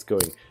how it's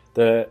going.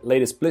 The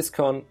latest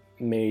BlizzCon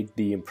made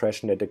the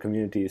impression that the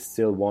community is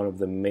still one of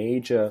the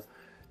major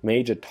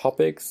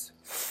topics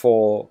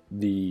for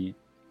the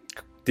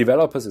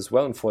developers as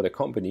well and for the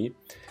company.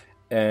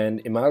 And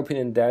in my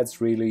opinion, that's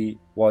really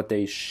what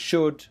they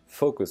should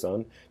focus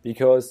on,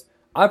 because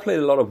I played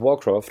a lot of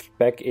Warcraft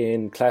back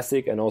in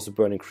Classic and also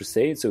Burning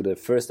Crusade, so the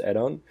first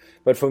add-on.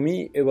 But for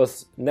me, it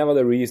was never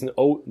the reason,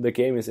 oh, the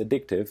game is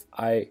addictive,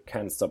 I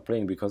can't stop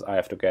playing because I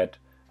have to get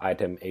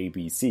item A,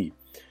 B, C.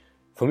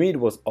 For me, it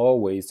was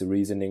always the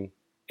reasoning,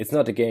 it's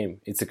not a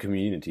game, it's a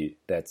community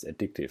that's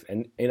addictive.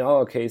 And in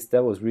our case,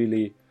 that was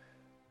really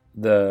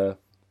the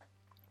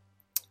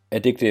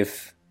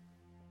addictive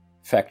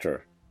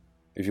factor,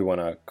 if you want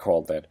to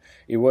call that.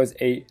 It was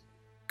a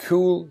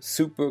cool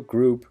super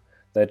group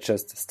that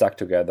just stuck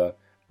together,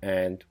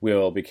 and we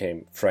all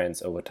became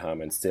friends over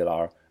time and still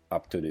are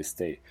up to this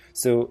day.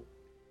 So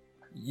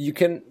you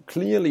can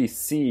clearly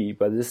see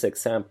by this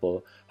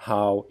example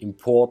how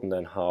important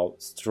and how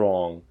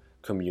strong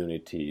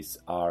communities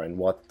are and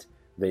what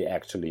they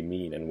actually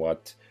mean and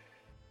what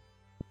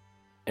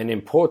an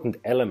important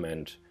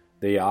element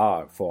they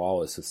are for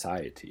our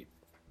society.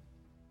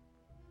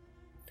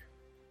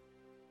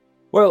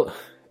 Well,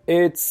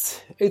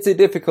 it's a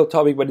difficult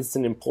topic, but it's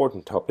an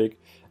important topic,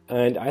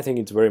 and I think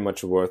it's very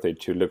much worth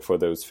it to look for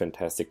those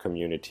fantastic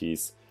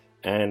communities.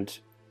 And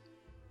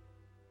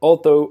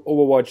although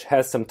Overwatch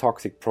has some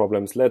toxic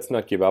problems, let's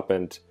not give up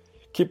and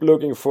keep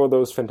looking for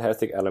those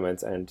fantastic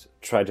elements and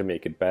try to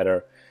make it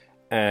better.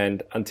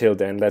 And until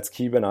then, let's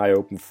keep an eye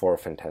open for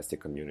fantastic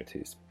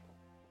communities.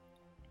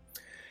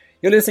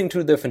 You're listening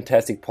to the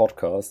Fantastic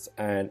Podcast,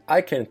 and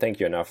I can't thank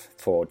you enough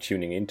for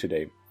tuning in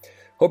today.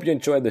 Hope you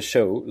enjoyed the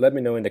show. Let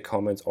me know in the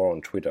comments or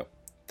on Twitter.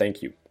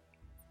 Thank you.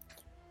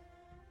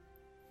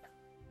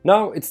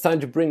 Now it's time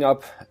to bring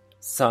up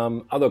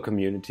some other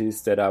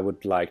communities that I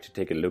would like to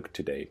take a look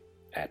today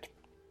at.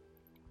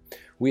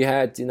 We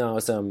had,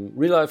 some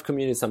real-life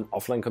communities, some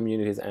offline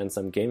communities, and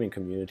some gaming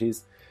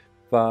communities.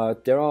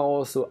 But there are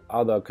also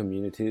other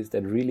communities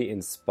that really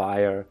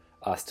inspire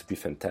us to be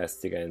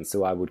fantastic, and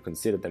so I would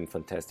consider them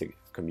fantastic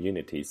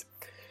communities.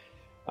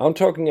 I'm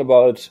talking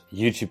about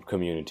YouTube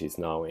communities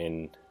now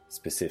in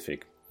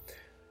specific.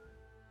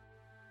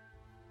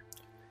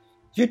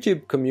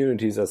 YouTube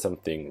communities are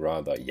something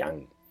rather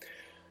young.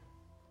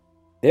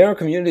 There are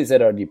communities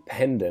that are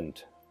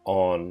dependent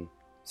on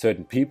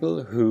certain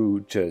people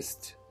who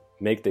just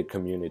make the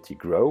community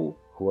grow,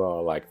 who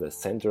are like the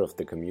center of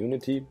the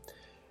community.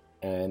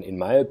 And in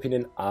my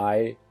opinion,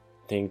 I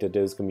think that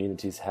those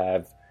communities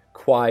have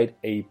quite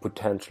a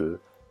potential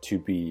to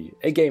be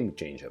a game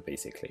changer,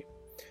 basically.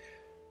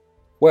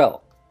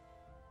 Well,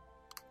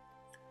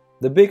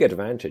 the big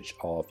advantage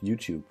of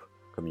YouTube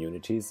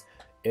communities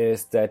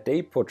is that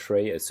they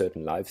portray a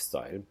certain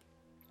lifestyle,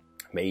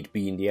 may it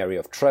be in the area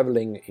of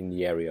traveling, in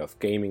the area of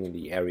gaming, in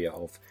the area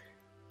of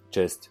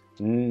just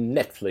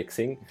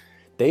Netflixing.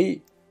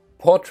 They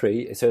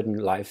portray a certain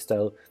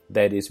lifestyle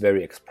that is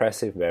very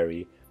expressive,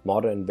 very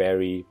modern,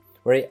 very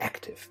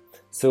active.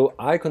 So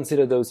I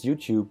consider those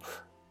YouTube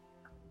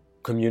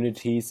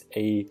communities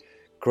a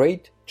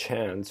great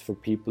chance for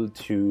people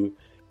to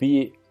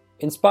be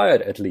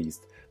inspired, at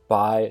least,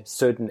 by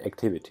certain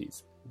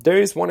activities. There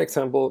is one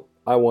example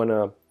I want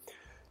to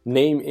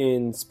name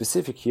in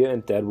specific here,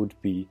 and that would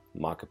be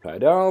Markiplier.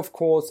 There are, of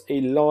course,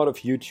 a lot of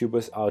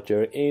YouTubers out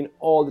there in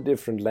all the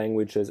different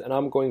languages, and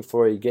I'm going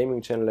for a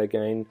gaming channel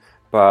again,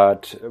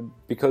 but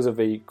because of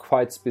a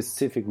quite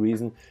specific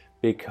reason,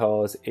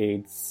 because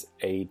it's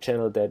a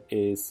channel that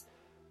is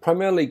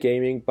primarily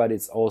gaming, but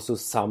it's also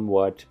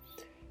somewhat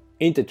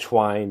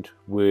intertwined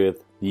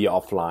with the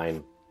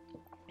offline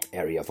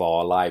area of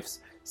our lives.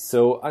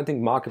 So I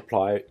think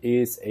Markiplier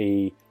is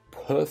a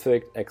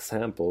perfect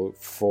example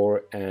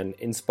for an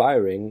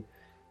inspiring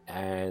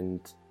and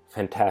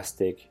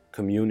fantastic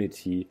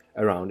community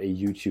around a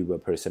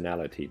YouTuber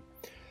personality.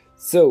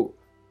 So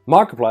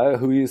Markiplier,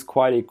 who is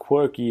quite a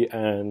quirky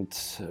and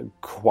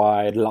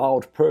quite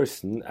loud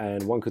person,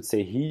 and one could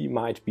say he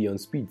might be on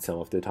speed some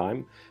of the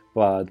time,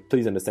 but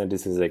please understand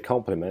this is a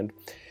compliment.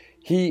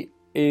 He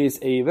is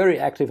a very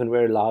active and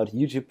very loud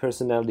YouTube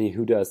personality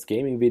who does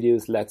gaming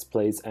videos, let's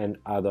plays, and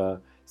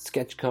other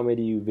sketch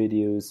comedy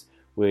videos,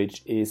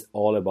 which is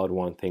all about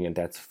one thing, and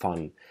that's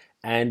fun.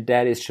 And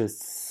that is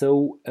just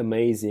so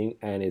amazing,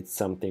 and it's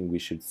something we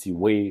should see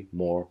way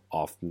more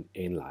often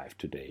in life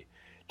today.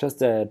 Just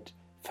that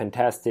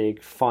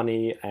fantastic,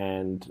 funny,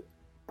 and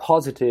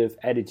positive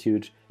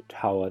attitude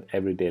toward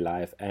everyday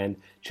life, and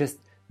just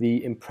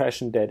the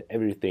impression that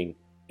everything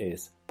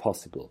is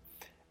possible.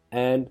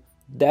 And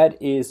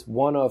that is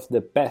one of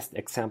the best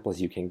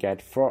examples you can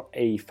get for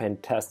a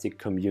fantastic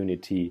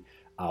community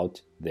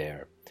out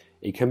there.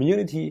 A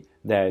community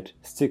that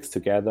sticks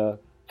together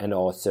and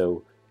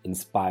also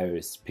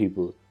inspires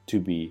people to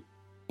be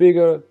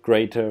bigger,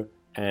 greater,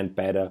 and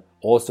better.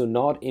 Also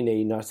not in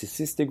a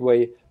narcissistic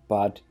way,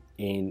 but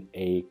in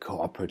a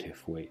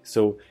cooperative way.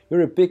 So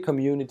you're a big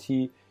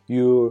community,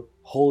 you're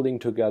holding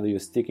together, you're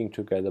sticking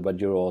together, but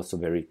you're also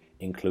very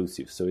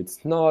inclusive. So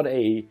it's not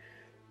a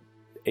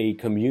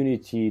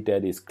community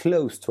that is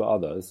close to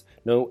others.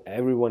 No,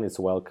 everyone is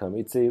welcome.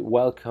 It's a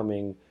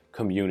welcoming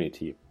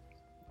community.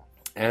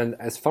 And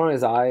as far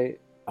as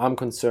I'm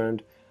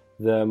concerned,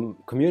 the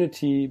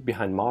community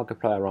behind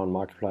Markiplier, around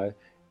Markiplier,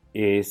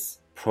 is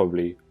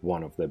probably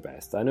one of the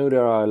best. I know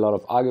there are a lot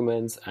of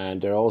arguments,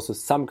 and there are also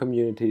some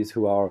communities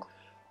who are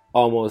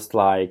almost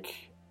like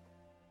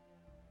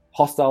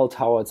hostile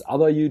towards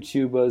other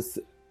YouTubers.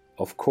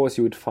 Of course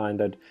you would find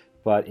that,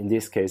 but in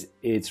this case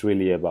it's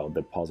really about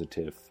the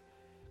positive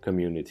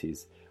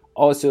communities.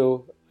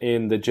 Also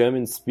in the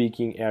German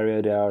speaking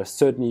area there are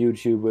certain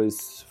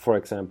YouTubers, for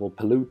example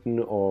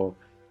Paluten or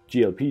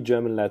GLP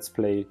German Let's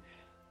Play,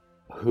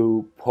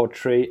 who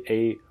portray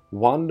a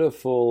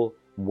wonderful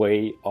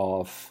way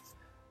of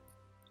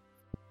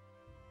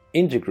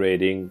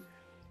integrating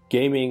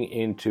gaming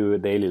into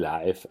daily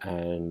life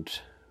and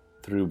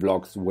through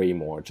vlogs way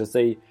more. Just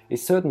a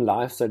certain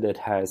lifestyle that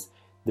has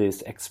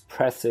this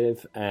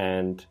expressive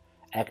and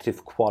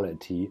active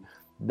quality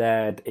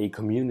that a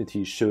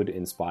community should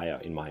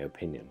inspire, in my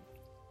opinion.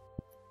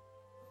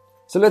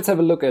 So let's have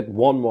a look at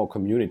one more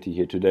community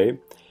here today,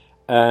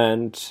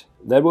 and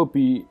that will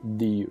be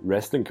the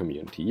wrestling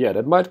community. Yeah,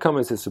 that might come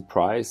as a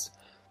surprise,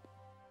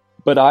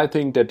 but I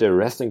think that the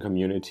wrestling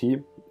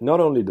community, not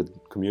only the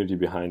community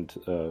behind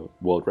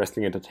World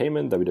Wrestling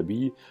Entertainment,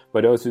 WWE,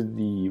 but also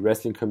the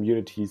wrestling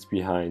communities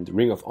behind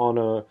Ring of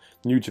Honor,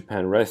 New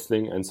Japan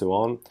Wrestling, and so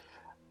on,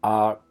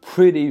 are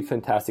pretty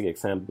fantastic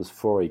examples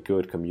for a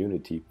good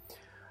community.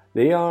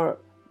 They are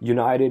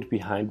united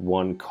behind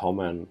one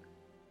common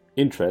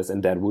interest,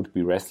 and that would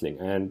be wrestling.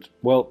 And,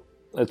 well,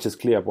 let's just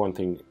clear up one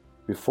thing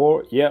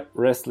before. Yeah,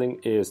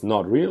 wrestling is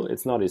not real.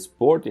 It's not a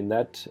sport in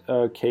that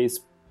case,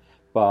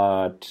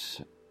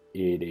 but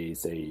it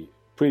is a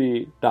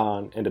pretty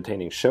darn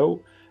entertaining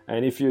show.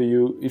 And if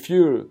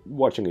you're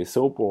watching a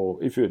soap,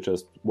 or if you're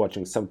just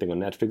watching something on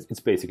Netflix, it's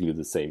basically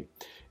the same.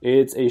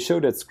 It's a show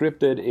that's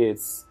scripted.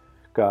 It's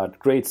got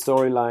great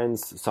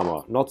storylines. Some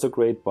are not so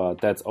great, but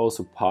that's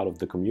also part of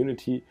the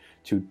community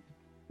to,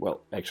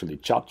 well, actually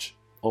judge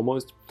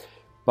almost.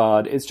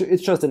 But it's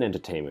just an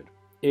entertainment.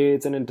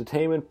 It's an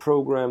entertainment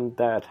program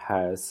that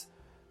has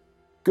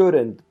good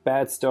and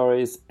bad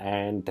stories,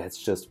 and that's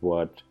just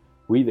what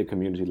we, the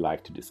community,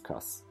 like to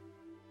discuss.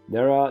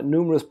 There are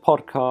numerous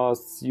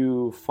podcasts.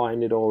 You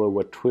find it all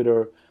over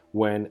Twitter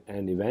when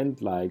an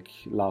event like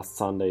last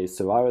Sunday's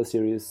Survivor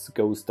Series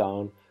goes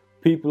down.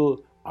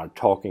 People are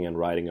talking and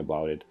writing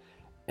about it,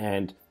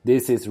 and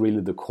this is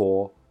really the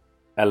core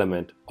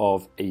element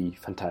of a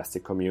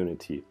fantastic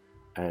community.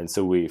 And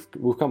so we've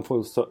come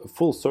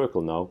full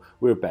circle now.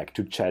 We're back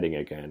to chatting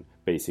again,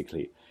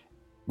 basically.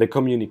 The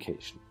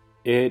communication.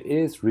 It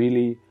is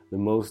really the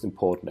most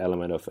important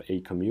element of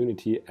a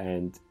community,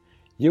 and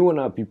You want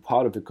to be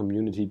part of the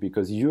community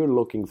because you're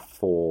looking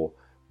for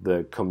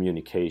the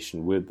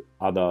communication with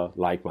other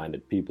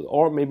like-minded people,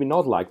 or maybe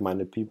not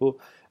like-minded people.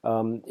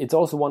 It's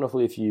also wonderful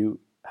if you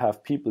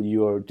have people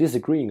you're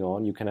disagreeing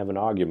on, you can have an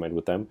argument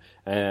with them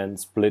and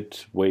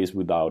split ways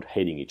without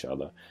hating each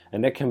other.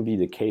 And that can be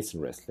the case in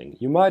wrestling.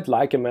 You might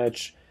like a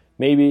match,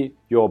 maybe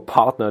your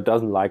partner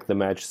doesn't like the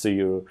match, so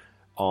you're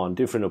on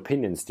different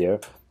opinions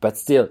there, but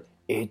still,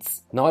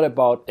 it's not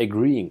about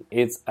agreeing,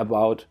 it's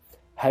about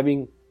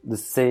having the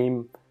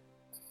same,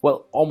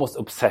 well, almost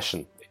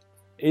obsession.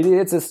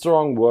 It's a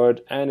strong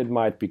word and it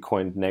might be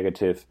coined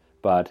negative,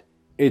 but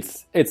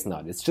it's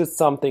not. It's just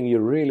something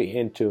you're really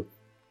into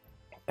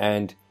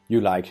and you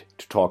like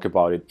to talk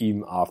about it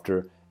even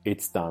after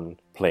it's done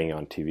playing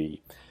on TV.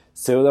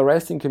 So the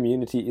wrestling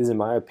community is, in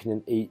my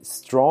opinion, a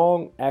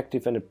strong,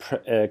 active and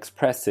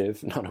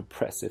expressive, not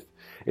oppressive,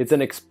 it's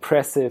an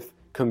expressive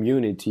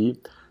community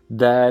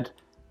that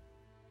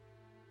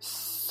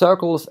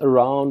circles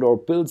around or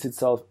builds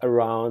itself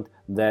around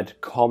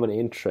that common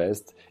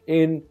interest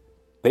in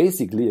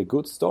basically a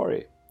good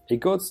story. A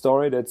good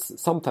story that's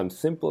sometimes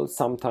simple,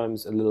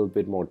 sometimes a little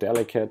bit more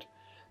delicate,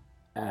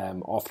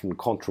 often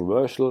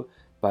controversial,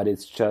 but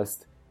it's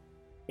just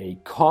a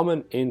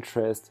common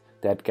interest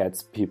that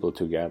gets people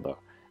together.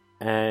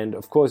 And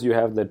of course you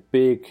have that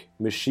big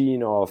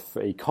machine of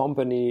a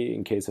company,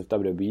 in case of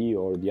WWE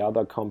or the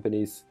other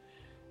companies,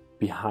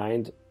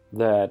 behind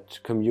that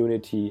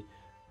community,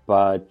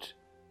 but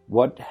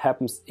what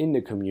happens in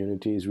the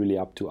community is really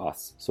up to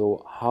us.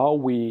 So how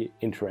we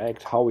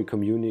interact, how we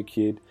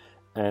communicate,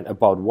 and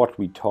about what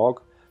we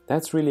talk,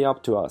 that's really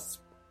up to us.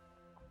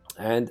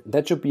 And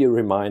that should be a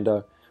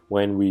reminder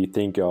when we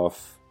think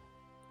of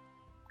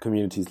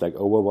communities like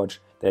Overwatch,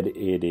 that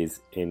it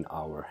is in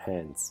our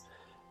hands.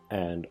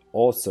 And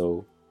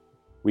also,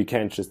 we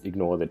can't just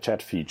ignore the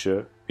chat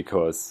feature,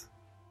 because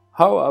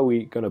how are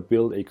we going to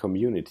build a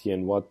community,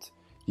 and what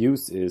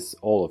use is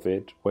all of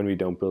it when we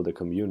don't build a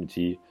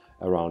community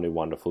around a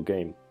wonderful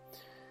game?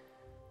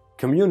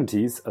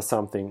 Communities are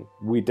something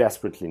we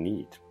desperately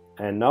need.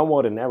 And now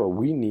more than ever,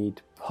 we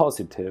need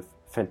positive,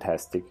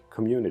 fantastic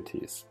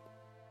communities.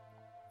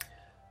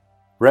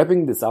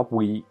 Wrapping this up,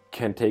 we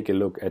can take a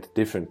look at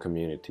different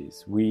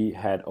communities. We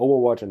had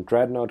Overwatch and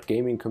Dreadnought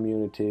gaming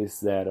communities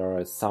that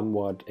are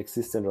somewhat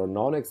existent or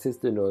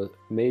non-existent, or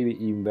maybe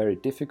even very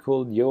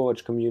difficult. The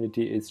Overwatch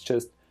community is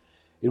just,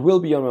 it will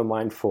be on my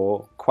mind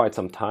for quite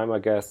some time, I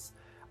guess.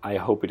 I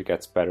hope it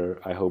gets better.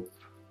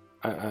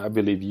 I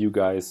believe you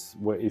guys,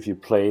 if you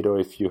played or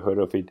if you heard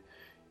of it,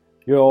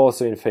 you're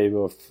also in favor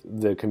of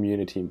the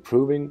community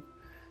improving.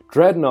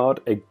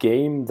 Dreadnought, a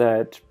game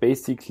that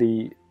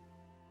basically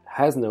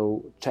has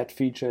no chat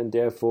feature and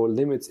therefore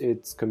limits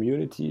its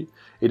community.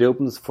 It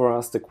opens for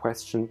us the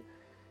question,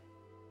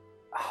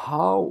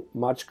 how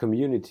much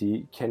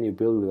community can you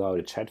build without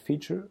a chat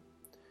feature?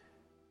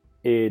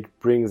 It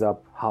brings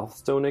up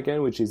Hearthstone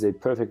again, which is a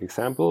perfect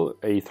example,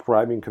 a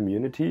thriving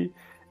community,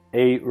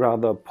 a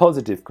rather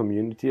positive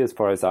community as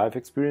far as I've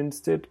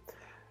experienced it.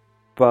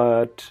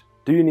 But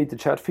do you need the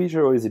chat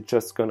feature, or is it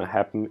just going to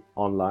happen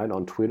online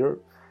on Twitter?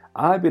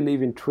 I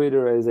believe in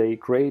Twitter as a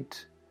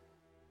great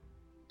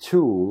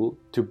tool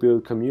to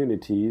build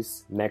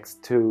communities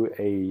next to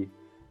a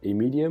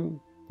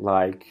medium,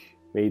 like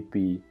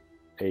maybe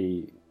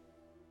a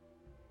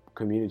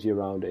community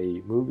around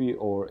a movie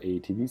or a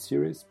TV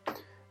series.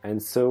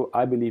 And so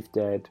I believe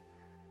that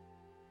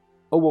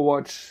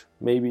Overwatch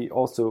maybe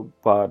also,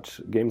 but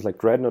games like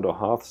Dreadnought or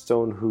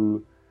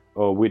Hearthstone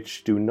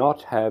which do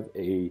not have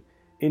a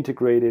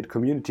integrated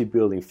community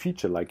building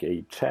feature like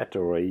a chat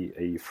or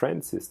a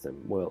friend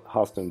system. Well,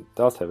 Hearthstone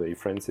does have a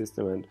friend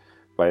system, and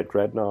by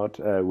Dreadnought,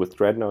 with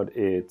Dreadnought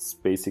it's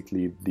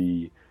basically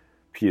the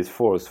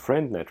PS4's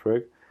friend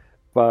network.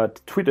 But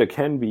Twitter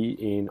can be,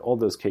 in all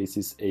those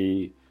cases,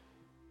 a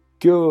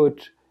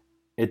good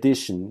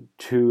addition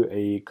to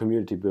a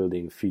community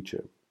building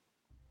feature.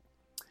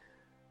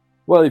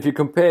 Well, if you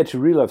compare to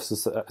real-life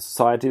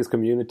societies,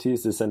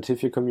 communities, the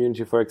scientific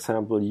community, for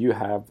example, you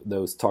have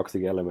those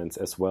toxic elements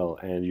as well,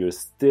 and you're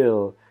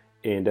still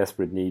in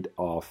desperate need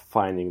of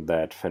finding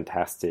that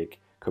fantastic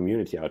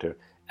community out there.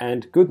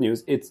 And good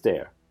news, it's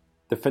there.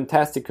 The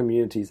fantastic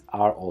communities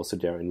are also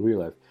there in real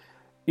life.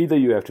 Either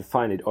you have to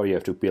find it or you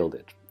have to build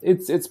it.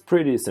 It's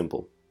pretty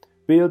simple.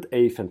 Build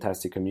a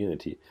fantastic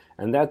community,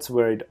 and that's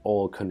where it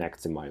all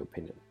connects, in my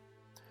opinion.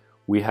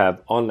 We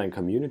have online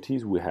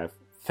communities, we have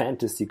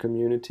fantasy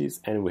communities,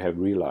 and we have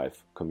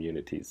real-life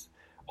communities.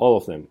 All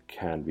of them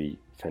can be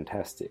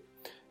fantastic.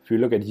 If you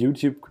look at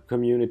YouTube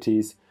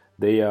communities,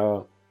 they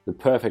are the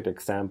perfect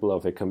example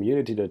of a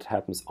community that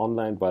happens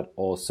online but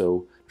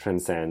also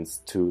transcends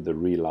to the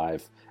real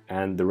life.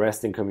 And the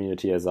wrestling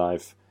community, as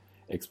I've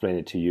explained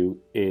it to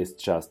you, is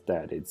just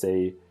that. It's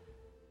a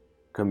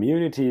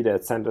community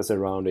that centers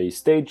around a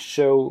stage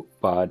show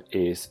but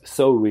is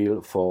so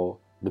real for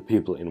the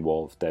people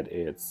involved that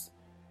it's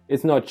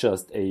not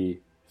just a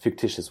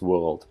fictitious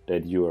world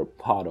that you are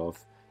part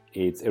of,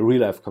 it's a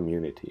real life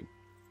community.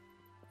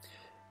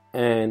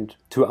 And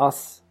to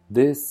us,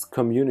 this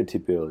community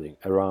building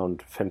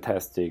around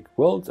fantastic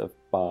worlds,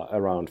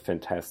 around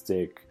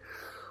fantastic,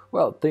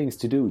 well, things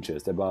to do,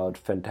 just about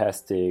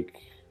fantastic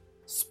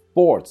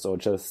sports or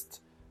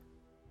just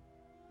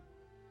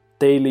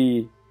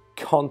daily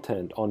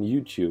content on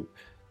YouTube,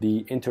 the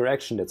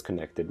interaction that's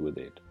connected with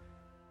it.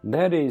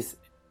 That is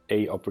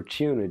an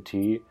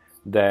opportunity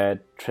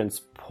that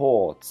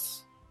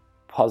transports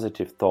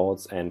positive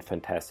thoughts and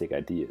fantastic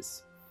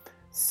ideas.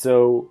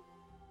 So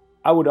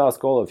I would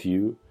ask all of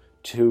you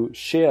to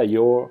share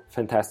your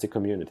fantastic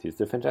communities,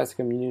 the fantastic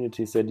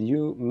communities that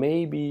you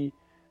maybe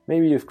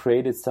you've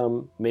created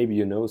some, maybe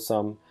you know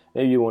some,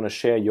 maybe you want to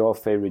share your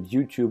favorite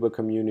YouTuber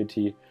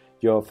community,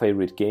 your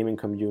favorite gaming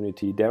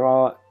community. There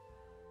are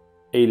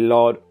a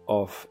lot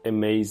of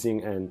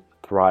amazing and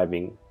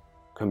thriving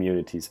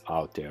communities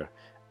out there.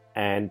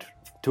 And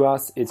to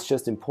us, it's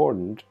just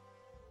important.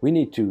 We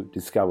need to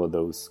discover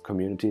those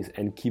communities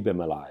and keep them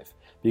alive,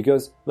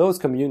 because those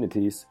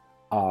communities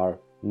are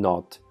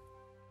not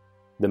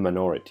the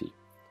minority.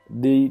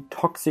 The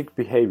toxic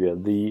behavior,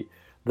 the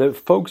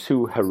folks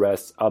who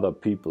harass other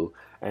people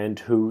and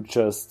who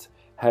just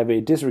have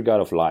a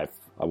disregard of life,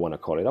 I want to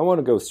call it. I want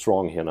to go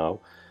strong here now.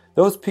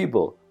 Those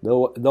people,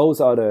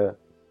 those are the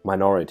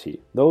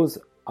minority. Those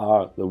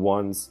are the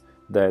ones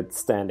that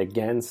stand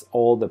against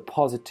all the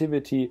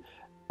positivity,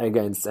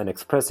 against an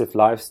expressive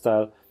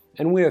lifestyle,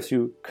 and we have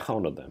to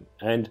counter them.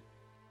 And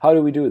how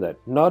do we do that?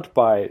 Not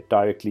by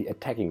directly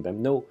attacking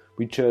them. No,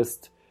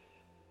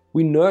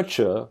 we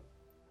nurture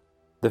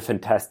the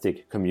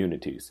fantastic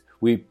communities.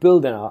 We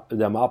build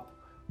them up,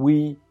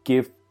 we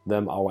give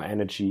them our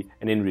energy,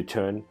 and in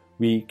return,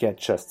 we get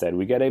just that.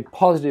 We get a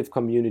positive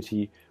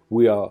community.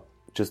 We are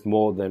just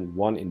more than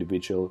one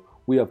individual.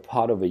 We are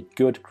part of a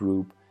good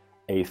group,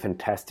 a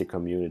fantastic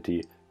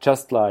community.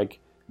 Just like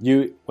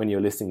you, when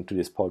you're listening to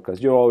this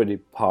podcast, you're already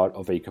part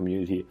of a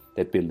community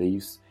that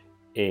believes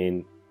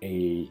in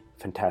a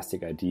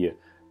fantastic idea.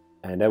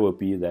 And that would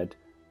be that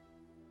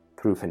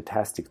through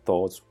fantastic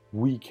thoughts,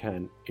 we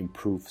can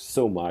improve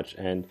so much,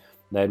 and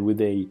that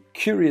with a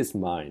curious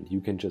mind, you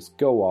can just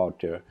go out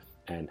there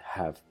and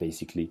have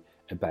basically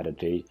a better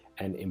day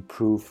and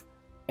improve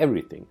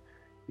everything.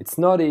 It's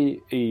not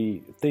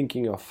a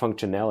thinking of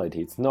functionality.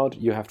 It's not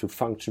you have to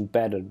function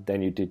better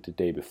than you did the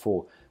day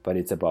before, but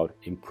it's about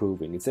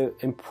improving. It's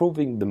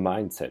improving the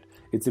mindset.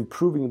 It's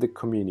improving the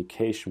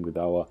communication with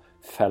our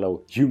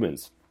fellow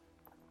humans.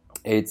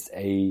 It's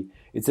a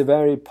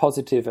very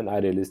positive and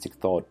idealistic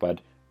thought, but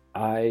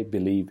I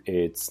believe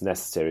it's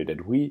necessary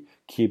that we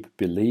keep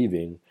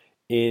believing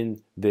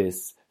in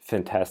this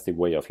fantastic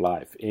way of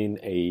life, in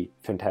a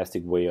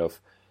fantastic way of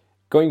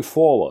going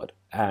forward.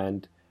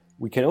 And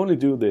we can only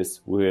do this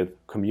with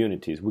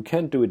communities. We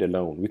can't do it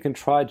alone. We can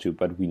try to,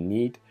 but we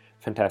need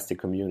fantastic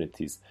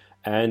communities.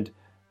 And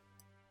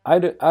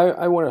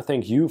I want to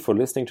thank you for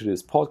listening to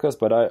this podcast,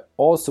 but I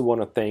also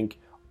want to thank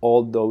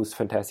all those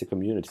fantastic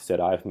communities that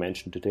I've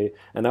mentioned today.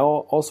 And I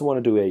also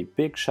want to do a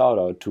big shout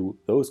out to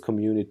those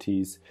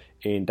communities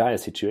in dire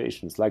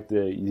situations, like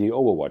the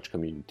Overwatch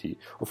community.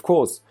 Of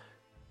course,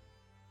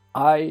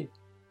 I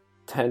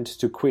tend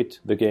to quit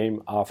the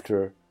game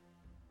after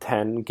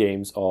 10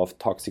 games of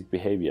toxic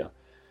behavior.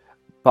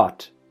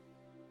 But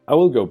I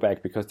will go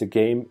back because the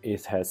game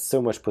has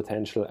so much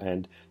potential,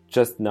 and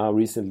just now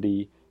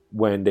recently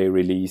when they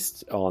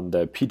released on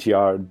the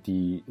PTR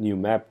the new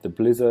map, the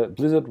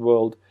Blizzard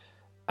World,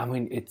 I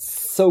mean, it's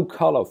so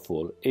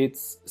colorful,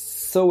 it's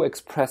so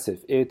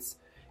expressive, it's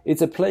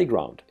a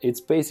playground. It's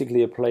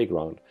basically a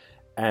playground.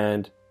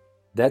 And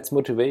that's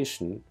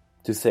motivation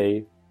to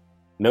say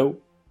no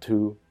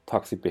to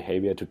toxic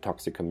behavior, to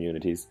toxic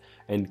communities,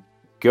 and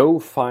go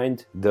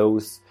find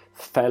those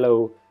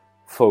fellow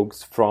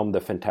folks from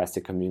the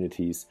fantastic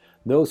communities,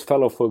 those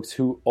fellow folks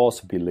who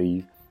also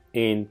believe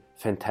in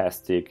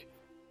fantastic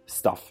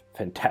stuff,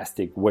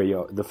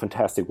 the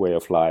fantastic way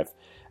of life,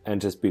 and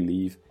just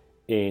believe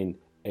in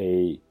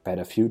a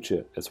better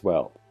future as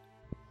well.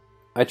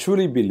 I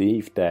truly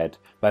believe that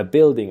by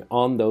building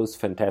on those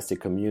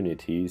fantastic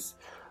communities,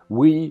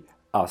 we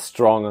are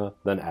stronger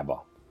than ever.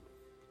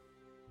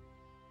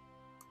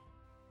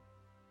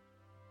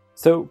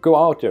 So go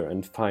out there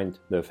and find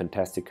the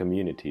fantastic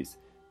communities.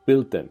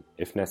 Build them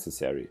if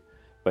necessary,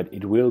 but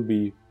it will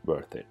be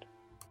worth it.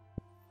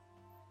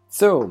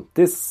 So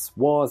this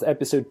was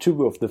episode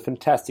 2 of the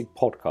Fantastic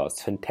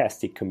Podcast,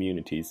 Fantastic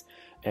Communities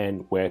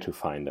and Where to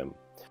Find Them.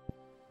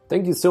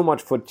 Thank you so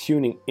much for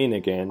tuning in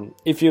again.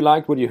 If you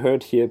liked what you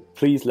heard here,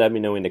 please let me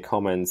know in the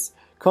comments.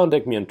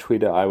 Contact me on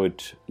Twitter. I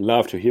would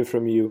love to hear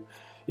from you.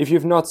 If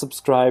you've not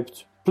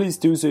subscribed, please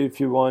do so if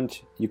you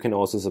want. You can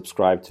also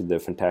subscribe to the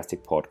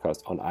Fantastic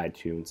Podcast on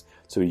iTunes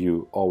so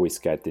you always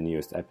get the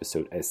newest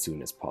episode as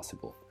soon as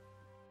possible.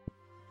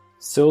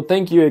 So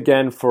thank you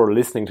again for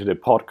listening to the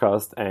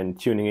podcast and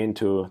tuning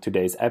into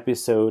today's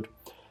episode.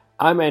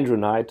 I'm Andrew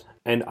Knight,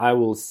 and I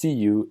will see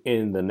you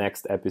in the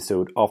next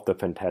episode of the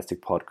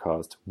Fantastic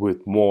Podcast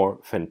with more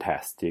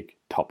fantastic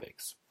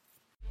topics.